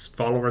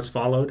followers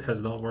followed?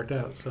 Has it all worked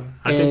out? So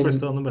I think we're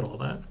still in the middle of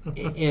that.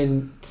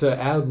 And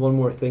to add one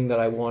more thing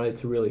that I wanted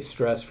to really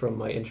stress from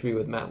my interview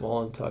with Matt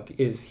Wallentuck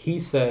is he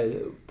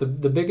said the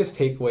biggest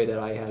takeaway that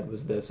I had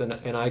was this, and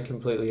I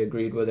completely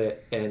agreed with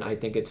it, and I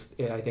think it's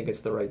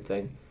the right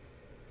thing.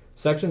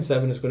 Section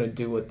 7 is going to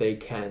do what they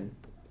can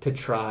to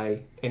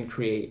try and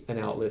create an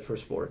outlet for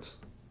sports.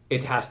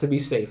 It has to be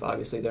safe,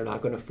 obviously. They're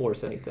not going to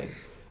force anything.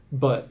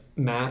 But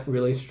Matt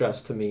really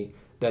stressed to me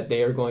that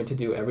they are going to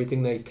do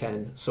everything they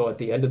can. So at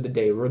the end of the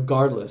day,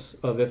 regardless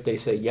of if they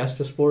say yes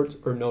to sports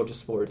or no to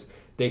sports,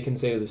 they can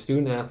say to the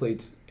student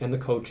athletes and the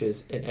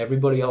coaches and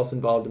everybody else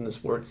involved in the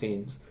sports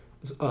scenes,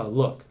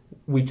 look,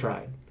 we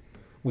tried.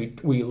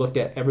 We looked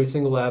at every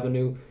single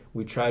avenue.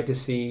 We tried to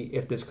see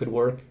if this could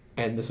work.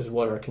 And this is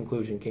what our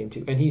conclusion came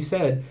to. And he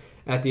said,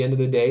 at the end of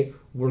the day,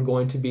 we're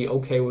going to be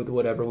okay with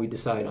whatever we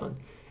decide on.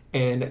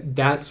 And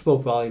that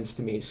spoke volumes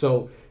to me.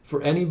 So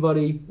for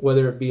anybody,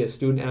 whether it be a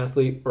student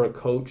athlete or a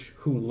coach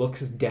who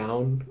looks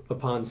down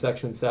upon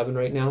Section 7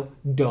 right now,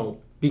 don't.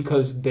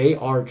 Because they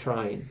are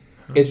trying.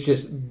 It's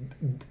just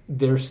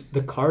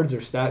the odds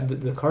are stacked.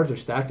 The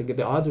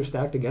odds are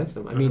stacked against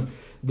them. I mean,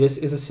 this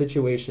is a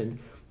situation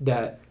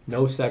that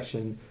no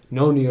section,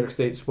 no New York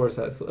State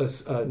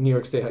New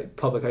York State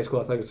Public High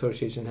School Athletic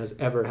Association has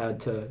ever had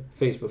to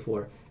face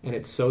before, and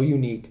it's so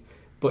unique.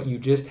 But you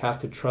just have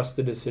to trust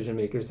the decision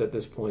makers at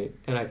this point,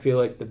 and I feel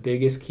like the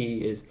biggest key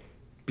is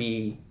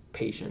be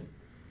patient.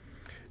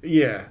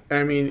 Yeah,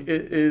 I mean,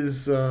 it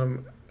is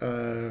one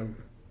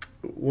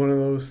of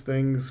those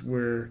things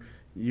where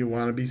you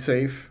want to be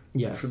safe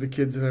for the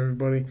kids and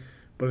everybody,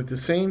 but at the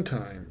same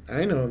time,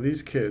 I know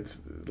these kids,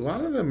 a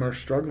lot of them are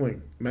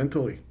struggling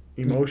mentally.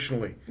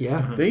 Emotionally.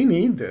 Yeah. They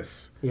need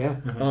this. Yeah.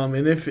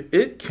 And if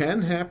it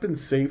can happen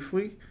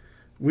safely,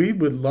 we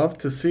would love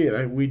to see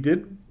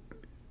it.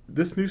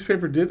 This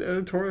newspaper did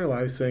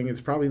editorialize saying it's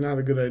probably not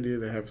a good idea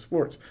to have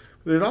sports.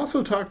 But it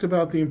also talked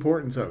about the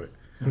importance of it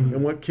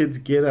and what kids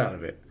get out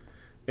of it.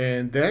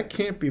 And that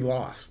can't be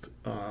lost.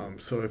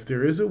 So if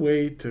there is a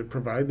way to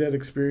provide that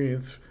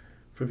experience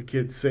for the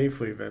kids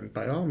safely, then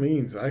by all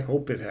means, I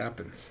hope it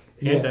happens.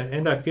 Yeah.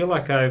 And I feel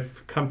like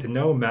I've come to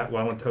know Matt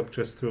Wallentuck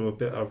just through a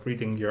bit of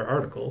reading your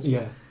articles.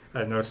 Yeah.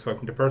 I've never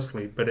spoken to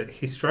personally, but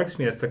he strikes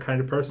me as the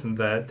kind of person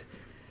that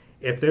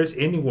if there's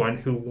anyone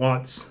who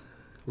wants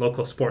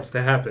local sports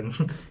to happen,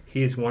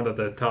 he's one of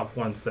the top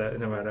ones that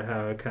no matter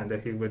how kind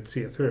of he would see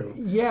it through.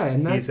 Yeah,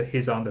 and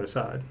he's on their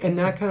side. And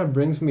that kind of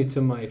brings me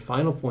to my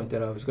final point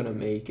that I was going to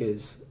make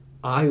is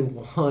I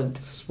want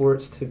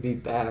sports to be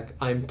back.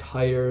 I'm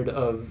tired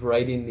of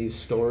writing these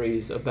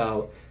stories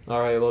about, all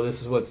right, well,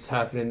 this is what's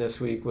happening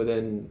this week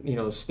within,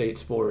 state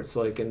sports,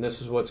 and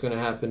this is what's going to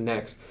happen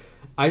next.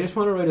 I just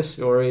want to write a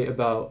story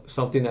about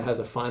something that has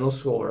a final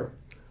score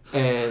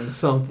and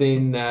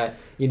something that,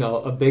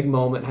 a big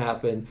moment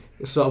happened.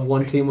 So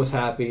one team was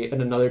happy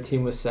and another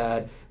team was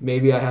sad.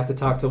 Maybe I have to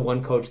talk to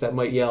one coach that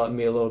might yell at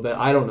me a little bit.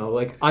 I don't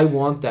know. I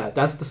want that.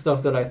 That's the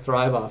stuff that I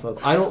thrive off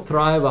of. I don't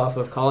thrive off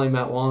of calling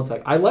Matt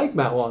Wallentuck. I like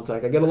Matt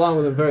Wallentuck. I get along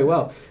with him very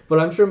well. But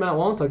I'm sure Matt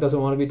Wallentuck doesn't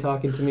want to be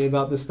talking to me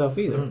about this stuff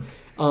either.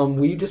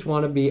 We just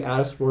want to be at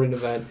a sporting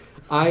event.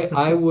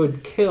 I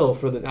would kill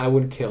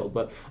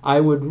but I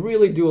would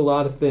really do a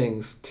lot of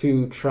things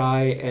to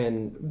try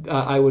and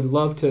I would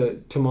love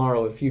to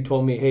tomorrow if you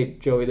told me, hey,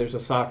 Joey, there's a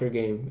soccer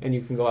game and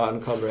you can go out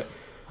and cover it.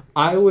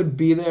 I would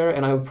be there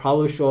and I would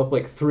probably show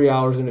up 3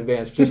 hours in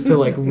advance just to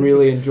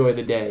really enjoy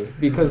the day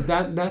because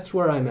that's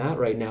where I'm at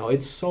right now.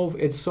 It's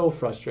so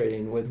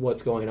frustrating with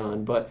what's going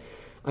on. But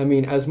I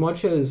mean, as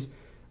much as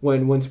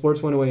when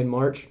sports went away in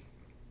March,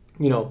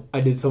 I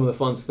did some of the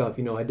fun stuff.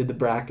 I did the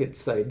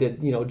brackets. I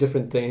did,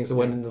 different things. I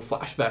went into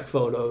flashback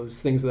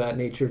photos, things of that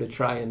nature to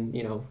try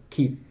and,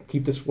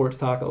 keep the sports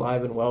talk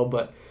alive and well.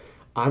 But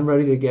I'm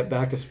ready to get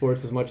back to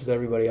sports as much as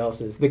everybody else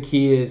is. The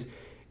key is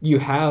you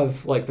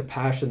have, the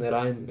passion that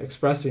I'm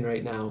expressing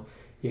right now.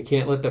 you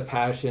can't let the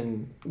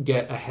passion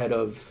get ahead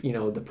of,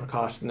 the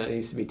precaution that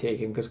needs to be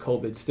taken because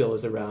COVID still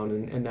is around,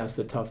 and that's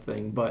the tough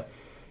thing. But,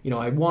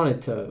 I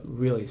wanted to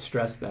really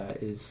stress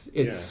that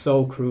it's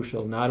so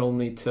crucial, not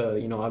only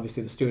to,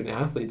 obviously the student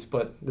athletes,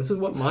 but this is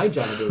what my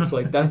job is.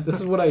 Like that, this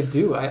is what I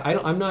do.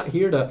 I'm not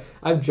here to,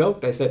 I've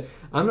joked, I said,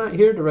 I'm not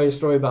here to write a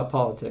story about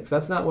politics.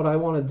 That's not what I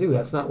want to do.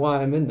 That's not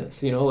why I'm in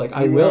this. You want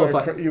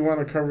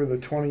to cover the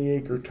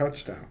 20-acre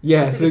touchdown.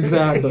 Yes,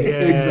 exactly.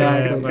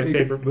 Exactly. My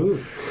favorite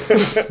move.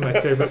 My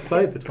favorite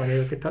play, the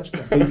 20-acre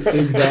touchdown.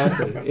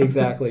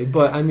 Exactly.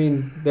 But I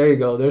mean, there you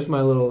go. There's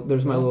my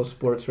little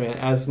sports rant.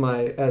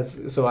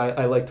 So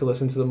I like to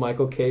listen to the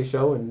Michael Kay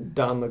show, and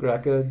Don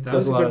LaGreca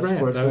does a lot of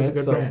sports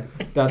rants. So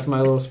that's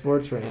my little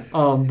sports rant.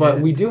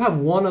 But we do have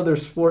one other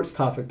sports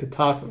topic to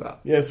talk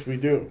about. Yes, we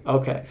do.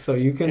 Okay, so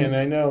you can.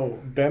 And I know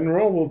Ben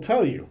Rowe will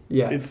tell you.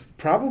 Yes. It's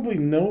probably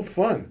no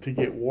fun to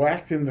get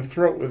whacked in the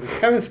throat with a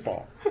tennis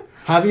ball.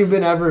 Have you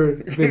ever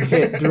been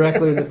hit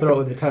directly in the throat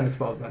with a tennis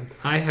ball, Ben?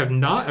 I have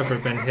not ever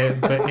been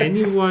hit, but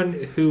anyone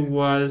who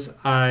was,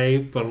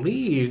 I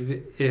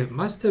believe, it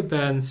must have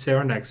been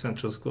Saranac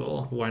Central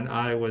School when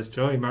I was,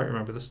 Joey might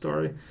remember the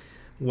story,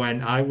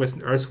 when I was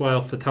an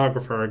erstwhile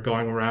photographer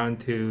going around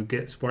to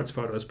get sports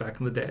photos back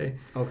in the day.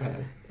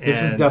 Okay. This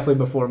is definitely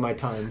before my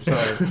time,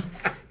 so...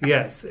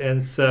 Yes,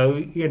 and so,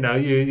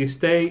 you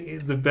stay,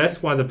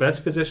 one of the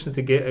best positions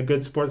to get a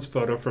good sports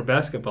photo for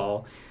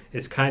basketball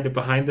is kind of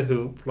behind the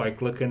hoop, like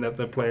looking at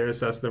the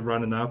players as they're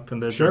running up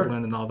and they're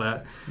dribbling and all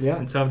that. Yeah.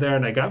 And so I'm there,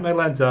 and I got my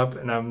lens up,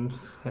 and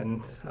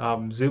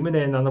I'm zooming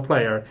in on the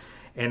player,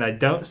 and I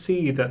don't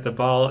see that the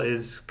ball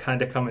is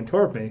kind of coming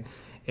toward me.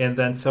 And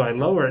then so I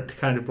lower it to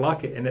kind of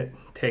block it, and it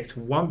takes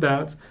one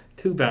bounce,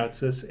 two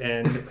bounces,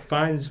 and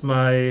finds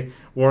my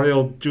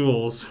royal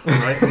jewels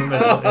right in the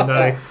middle. And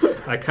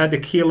I kind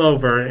of keel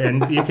over,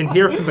 and you can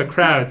hear from the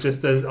crowd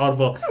just as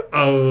audible,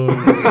 oh.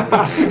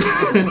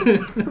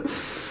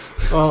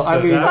 Well,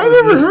 I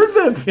never heard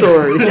that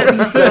story.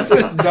 That's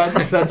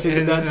such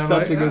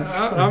a good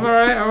story. I'm all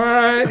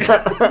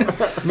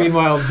right.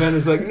 Meanwhile, Ben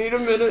is like, need a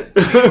minute.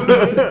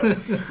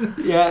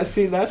 Yeah,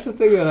 see, that's the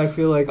thing that I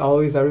feel like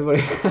always everybody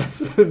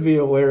has to be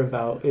aware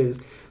about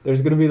is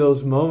there's going to be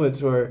those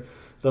moments where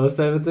those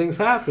type of things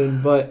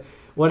happen. But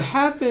what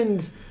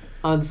happened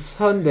on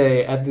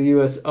Sunday at the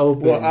U.S.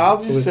 Open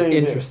was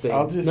interesting.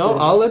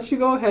 I'll let you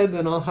go ahead,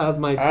 then I'll have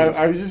my piece.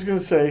 I was just going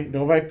to say,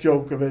 Novak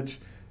Djokovic,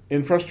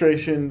 in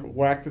frustration,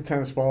 whacked the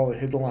tennis ball. It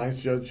hit the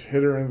lines judge,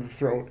 hit her in the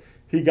throat.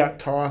 He got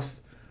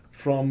tossed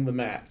from the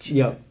match.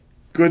 Yep.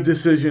 Good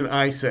decision,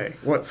 I say.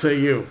 What say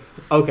you?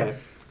 Okay.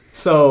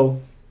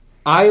 So,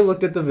 I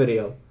looked at the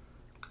video.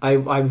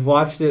 I've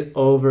watched it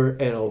over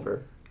and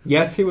over.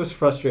 Yes, he was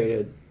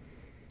frustrated,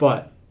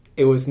 but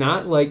it was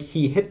not like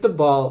he hit the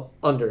ball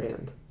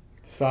underhand.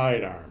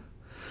 Sidearm.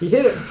 He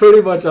hit it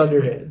pretty much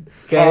underhand.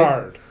 Okay?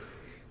 Hard.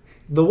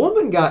 The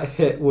woman got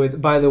hit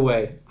with, by the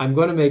way, I'm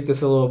going to make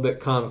this a little bit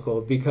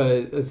comical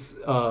because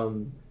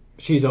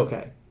she's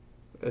okay.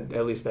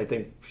 At least I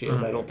think she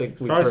is. I don't think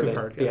we've heard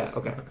it. Yes. Yeah,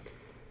 okay.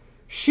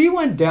 She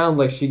went down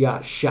like she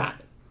got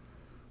shot.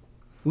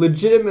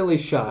 Legitimately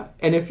shot.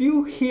 And if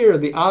you hear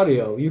the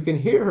audio, you can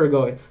hear her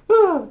going,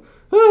 ah,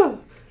 ah.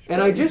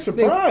 And I just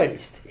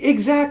surprised.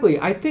 Exactly.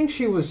 I think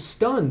she was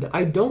stunned.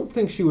 I don't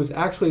think she was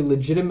actually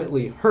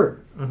legitimately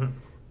hurt. Mm-hmm.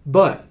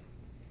 But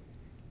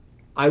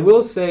I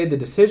will say the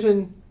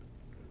decision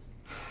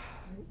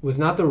was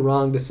not the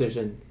wrong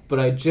decision, but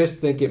I just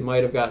think it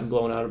might have gotten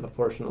blown out of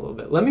proportion a little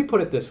bit. Let me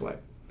put it this way.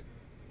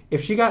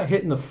 If she got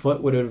hit in the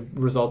foot, would it have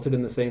resulted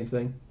in the same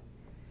thing?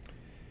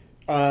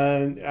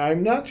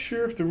 I'm not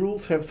sure if the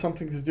rules have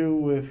something to do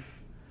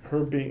with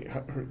her being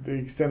the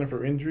extent of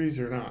her injuries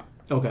or not.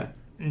 Okay.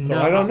 So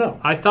I don't know.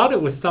 I thought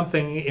it was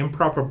something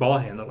improper ball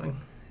handling.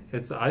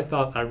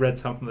 I read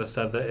something that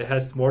said that it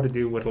has more to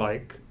do with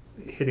like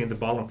hitting the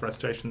ball in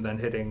frustration than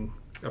hitting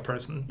a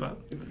person. But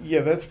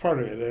yeah, that's part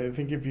of it. I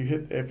think if you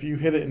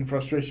hit it in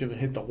frustration and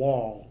hit the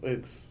wall,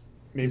 it's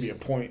maybe a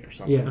point or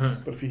something.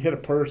 Yes. But if you hit a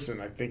person,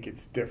 I think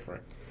it's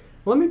different.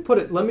 Let me put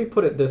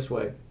it this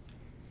way.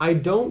 I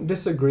don't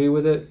disagree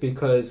with it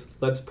because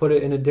let's put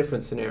it in a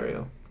different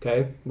scenario.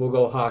 Okay, we'll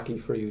go hockey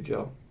for you,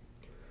 Joe.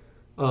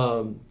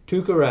 Tuukka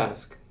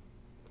Rask.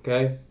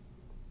 Okay,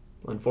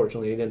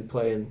 unfortunately he didn't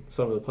play in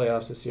some of the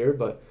playoffs this year,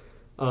 but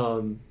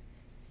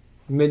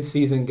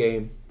mid-season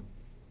game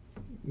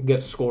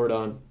gets scored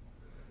on,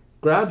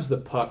 grabs the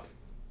puck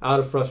out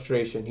of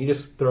frustration. He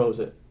just throws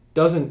it.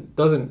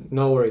 Doesn't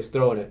know where he's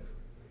throwing it.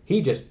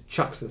 He just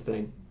chucks the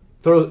thing.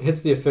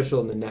 Hits the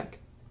official in the neck.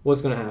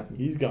 What's going to happen?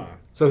 He's gone.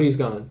 So he's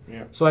gone.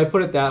 Yeah. So I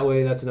put it that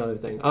way. That's another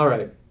thing. All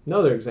right.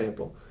 Another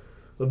example.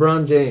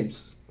 LeBron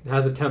James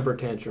has a temper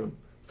tantrum,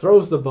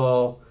 throws the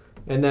ball,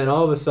 and then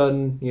all of a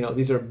sudden,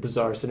 these are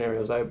bizarre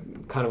scenarios. I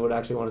kind of would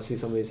actually want to see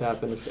some of these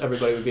happen if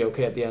everybody would be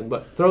okay at the end.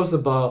 But throws the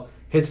ball,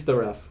 hits the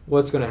ref.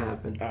 What's going to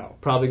happen? Ow.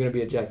 Probably going to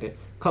be ejected.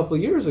 A couple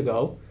of years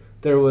ago,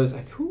 there was,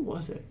 who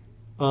was it?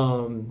 Guy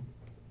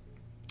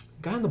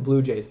on the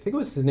Blue Jays. I think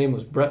his name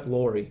was Brett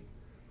Lawrie.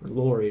 Or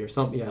Laurie or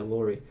something. Yeah,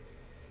 Laurie.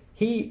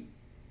 He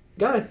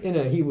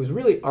he was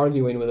really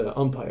arguing with an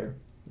umpire.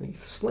 He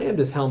slammed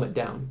his helmet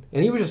down,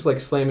 and he was just like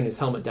slamming his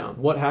helmet down.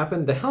 What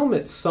happened? The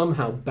helmet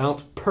somehow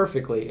bounced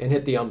perfectly and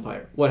hit the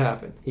umpire. What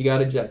happened? He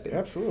got ejected.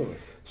 Absolutely.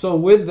 So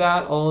with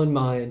that all in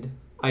mind,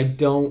 I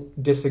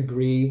don't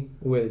disagree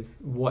with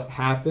what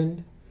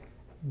happened,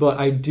 but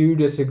I do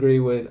disagree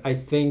with, I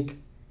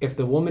think if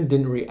the woman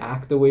didn't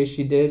react the way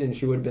she did and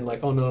she would have been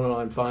like, oh, no,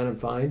 I'm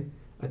fine,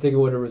 I think it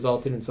would have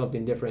resulted in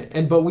something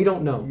different. But we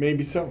don't know.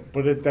 Maybe so,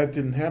 but that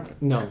didn't happen.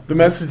 No. The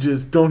message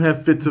is don't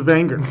have fits of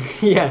anger.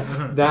 Yes,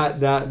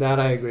 that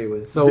I agree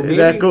with. So maybe,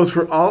 that goes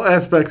for all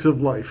aspects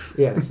of life.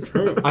 Yes.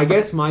 I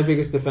guess my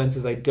biggest defense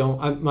is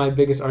my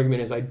biggest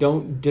argument is I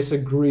don't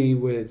disagree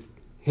with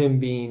him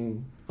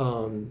being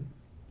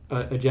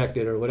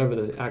ejected or whatever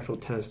the actual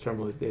tennis term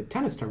was. The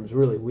tennis term is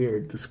really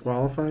weird.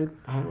 Disqualified?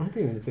 I don't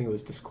even think it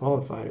was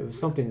disqualified. It was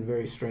something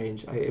very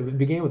strange. It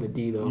began with a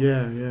D, though.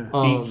 Yeah.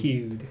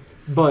 DQ'd.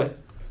 But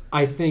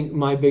I think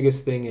my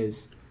biggest thing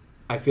is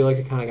I feel like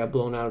it kind of got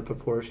blown out of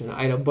proportion.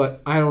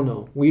 But I don't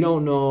know. We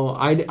don't know.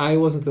 I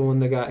wasn't the one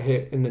that got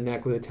hit in the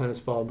neck with a tennis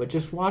ball, but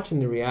just watching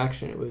the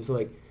reaction, it was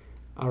like,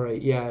 all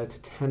right, yeah, it's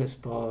a tennis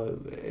ball.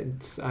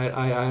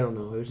 I don't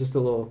know. It was just a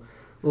little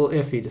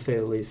iffy to say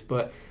the least.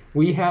 But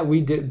me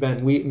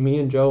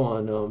and Joe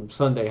on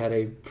Sunday had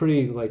a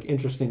pretty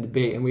interesting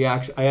debate, and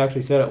I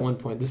actually said at one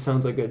point, this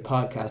sounds like good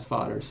podcast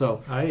fodder.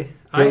 So I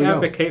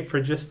advocate for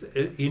just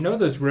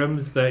those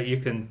rooms that you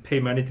can pay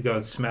money to go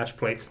and smash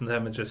plates in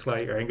them and just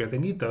let your anger. They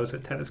need those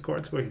at tennis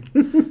courts where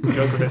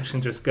Djokovic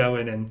can just go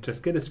in and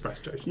just get his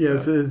frustration.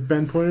 Yes, as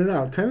Ben pointed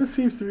out, tennis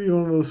seems to be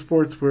one of those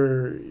sports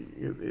where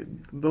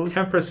those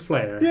tempers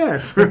flare.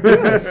 Yes,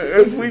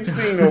 as we've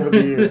seen over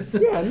the years.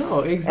 Yeah, no,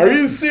 exactly. Are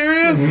you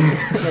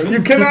serious? No,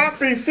 you cannot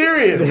be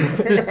serious.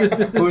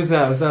 Who was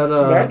that? Was that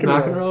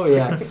McEnroe?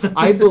 Yeah,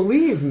 I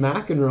believe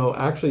McEnroe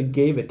actually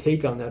gave a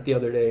take on that the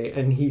other day,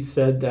 and he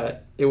said that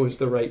it was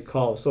the right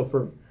call. So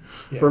for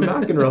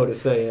McEnroe to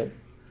say it,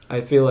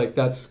 I feel like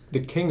that's the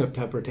king of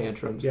temper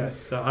tantrums. Yes.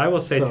 So I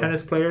will say,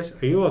 tennis players,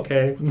 are you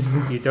okay?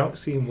 You don't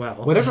seem well.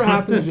 Whatever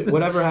happens,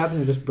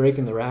 just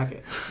breaking the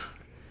racket.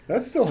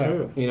 That still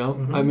happens.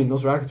 Mm-hmm. I mean,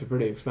 those rackets are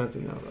pretty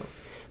expensive now, though.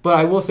 But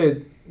I will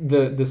say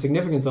the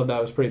significance of that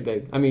was pretty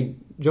big. I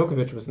mean,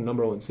 Djokovic was the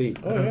number one seed.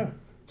 Oh yeah.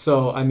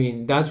 So, I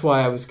mean, that's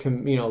why I was,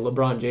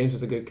 LeBron James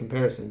is a good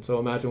comparison. So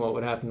imagine what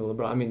would happen to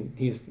LeBron. I mean,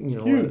 he's,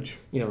 huge.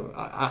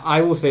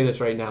 I will say this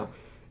right now.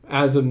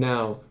 As of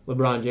now,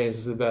 LeBron James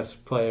is the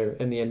best player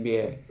in the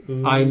NBA.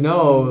 Ooh, I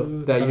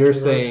know that you're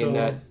saying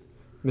that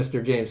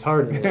Mr. James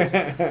Harden is.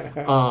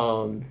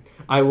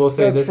 I will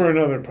say that's for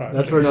another podcast.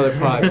 That's for another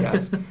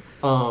podcast.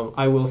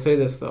 I will say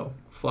this, though,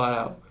 flat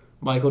out.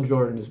 Michael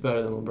Jordan is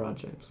better than LeBron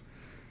James.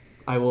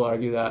 I will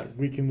argue that.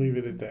 We can leave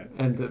it at that.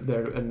 And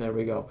there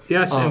we go.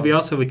 Yes, and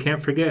we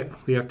can't forget,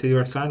 we have to do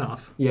our sign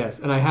off. Yes,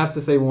 and I have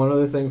to say one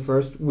other thing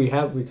first. We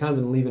kind of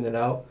been leaving it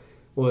out.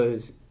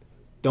 Was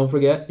don't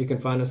forget you can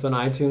find us on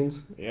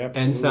iTunes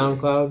and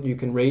SoundCloud. You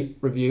can rate,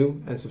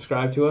 review, and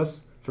subscribe to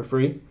us for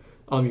free.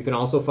 You can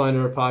also find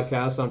our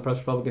podcast on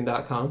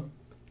PressRepublican.com.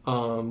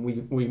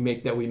 We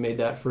made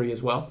that free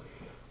as well.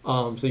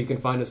 So you can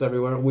find us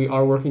everywhere. We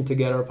are working to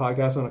get our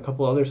podcast on a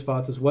couple other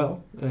spots as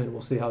well, and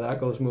we'll see how that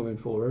goes moving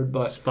forward.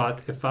 But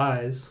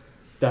Spotify's.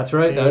 That's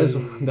right. Hey.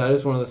 That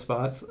is one of the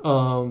spots.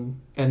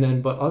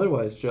 But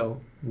otherwise, Joe,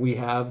 we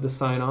have the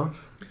sign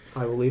off.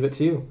 I will leave it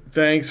to you.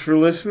 Thanks for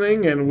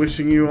listening, and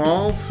wishing you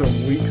all some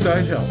weak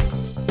side health.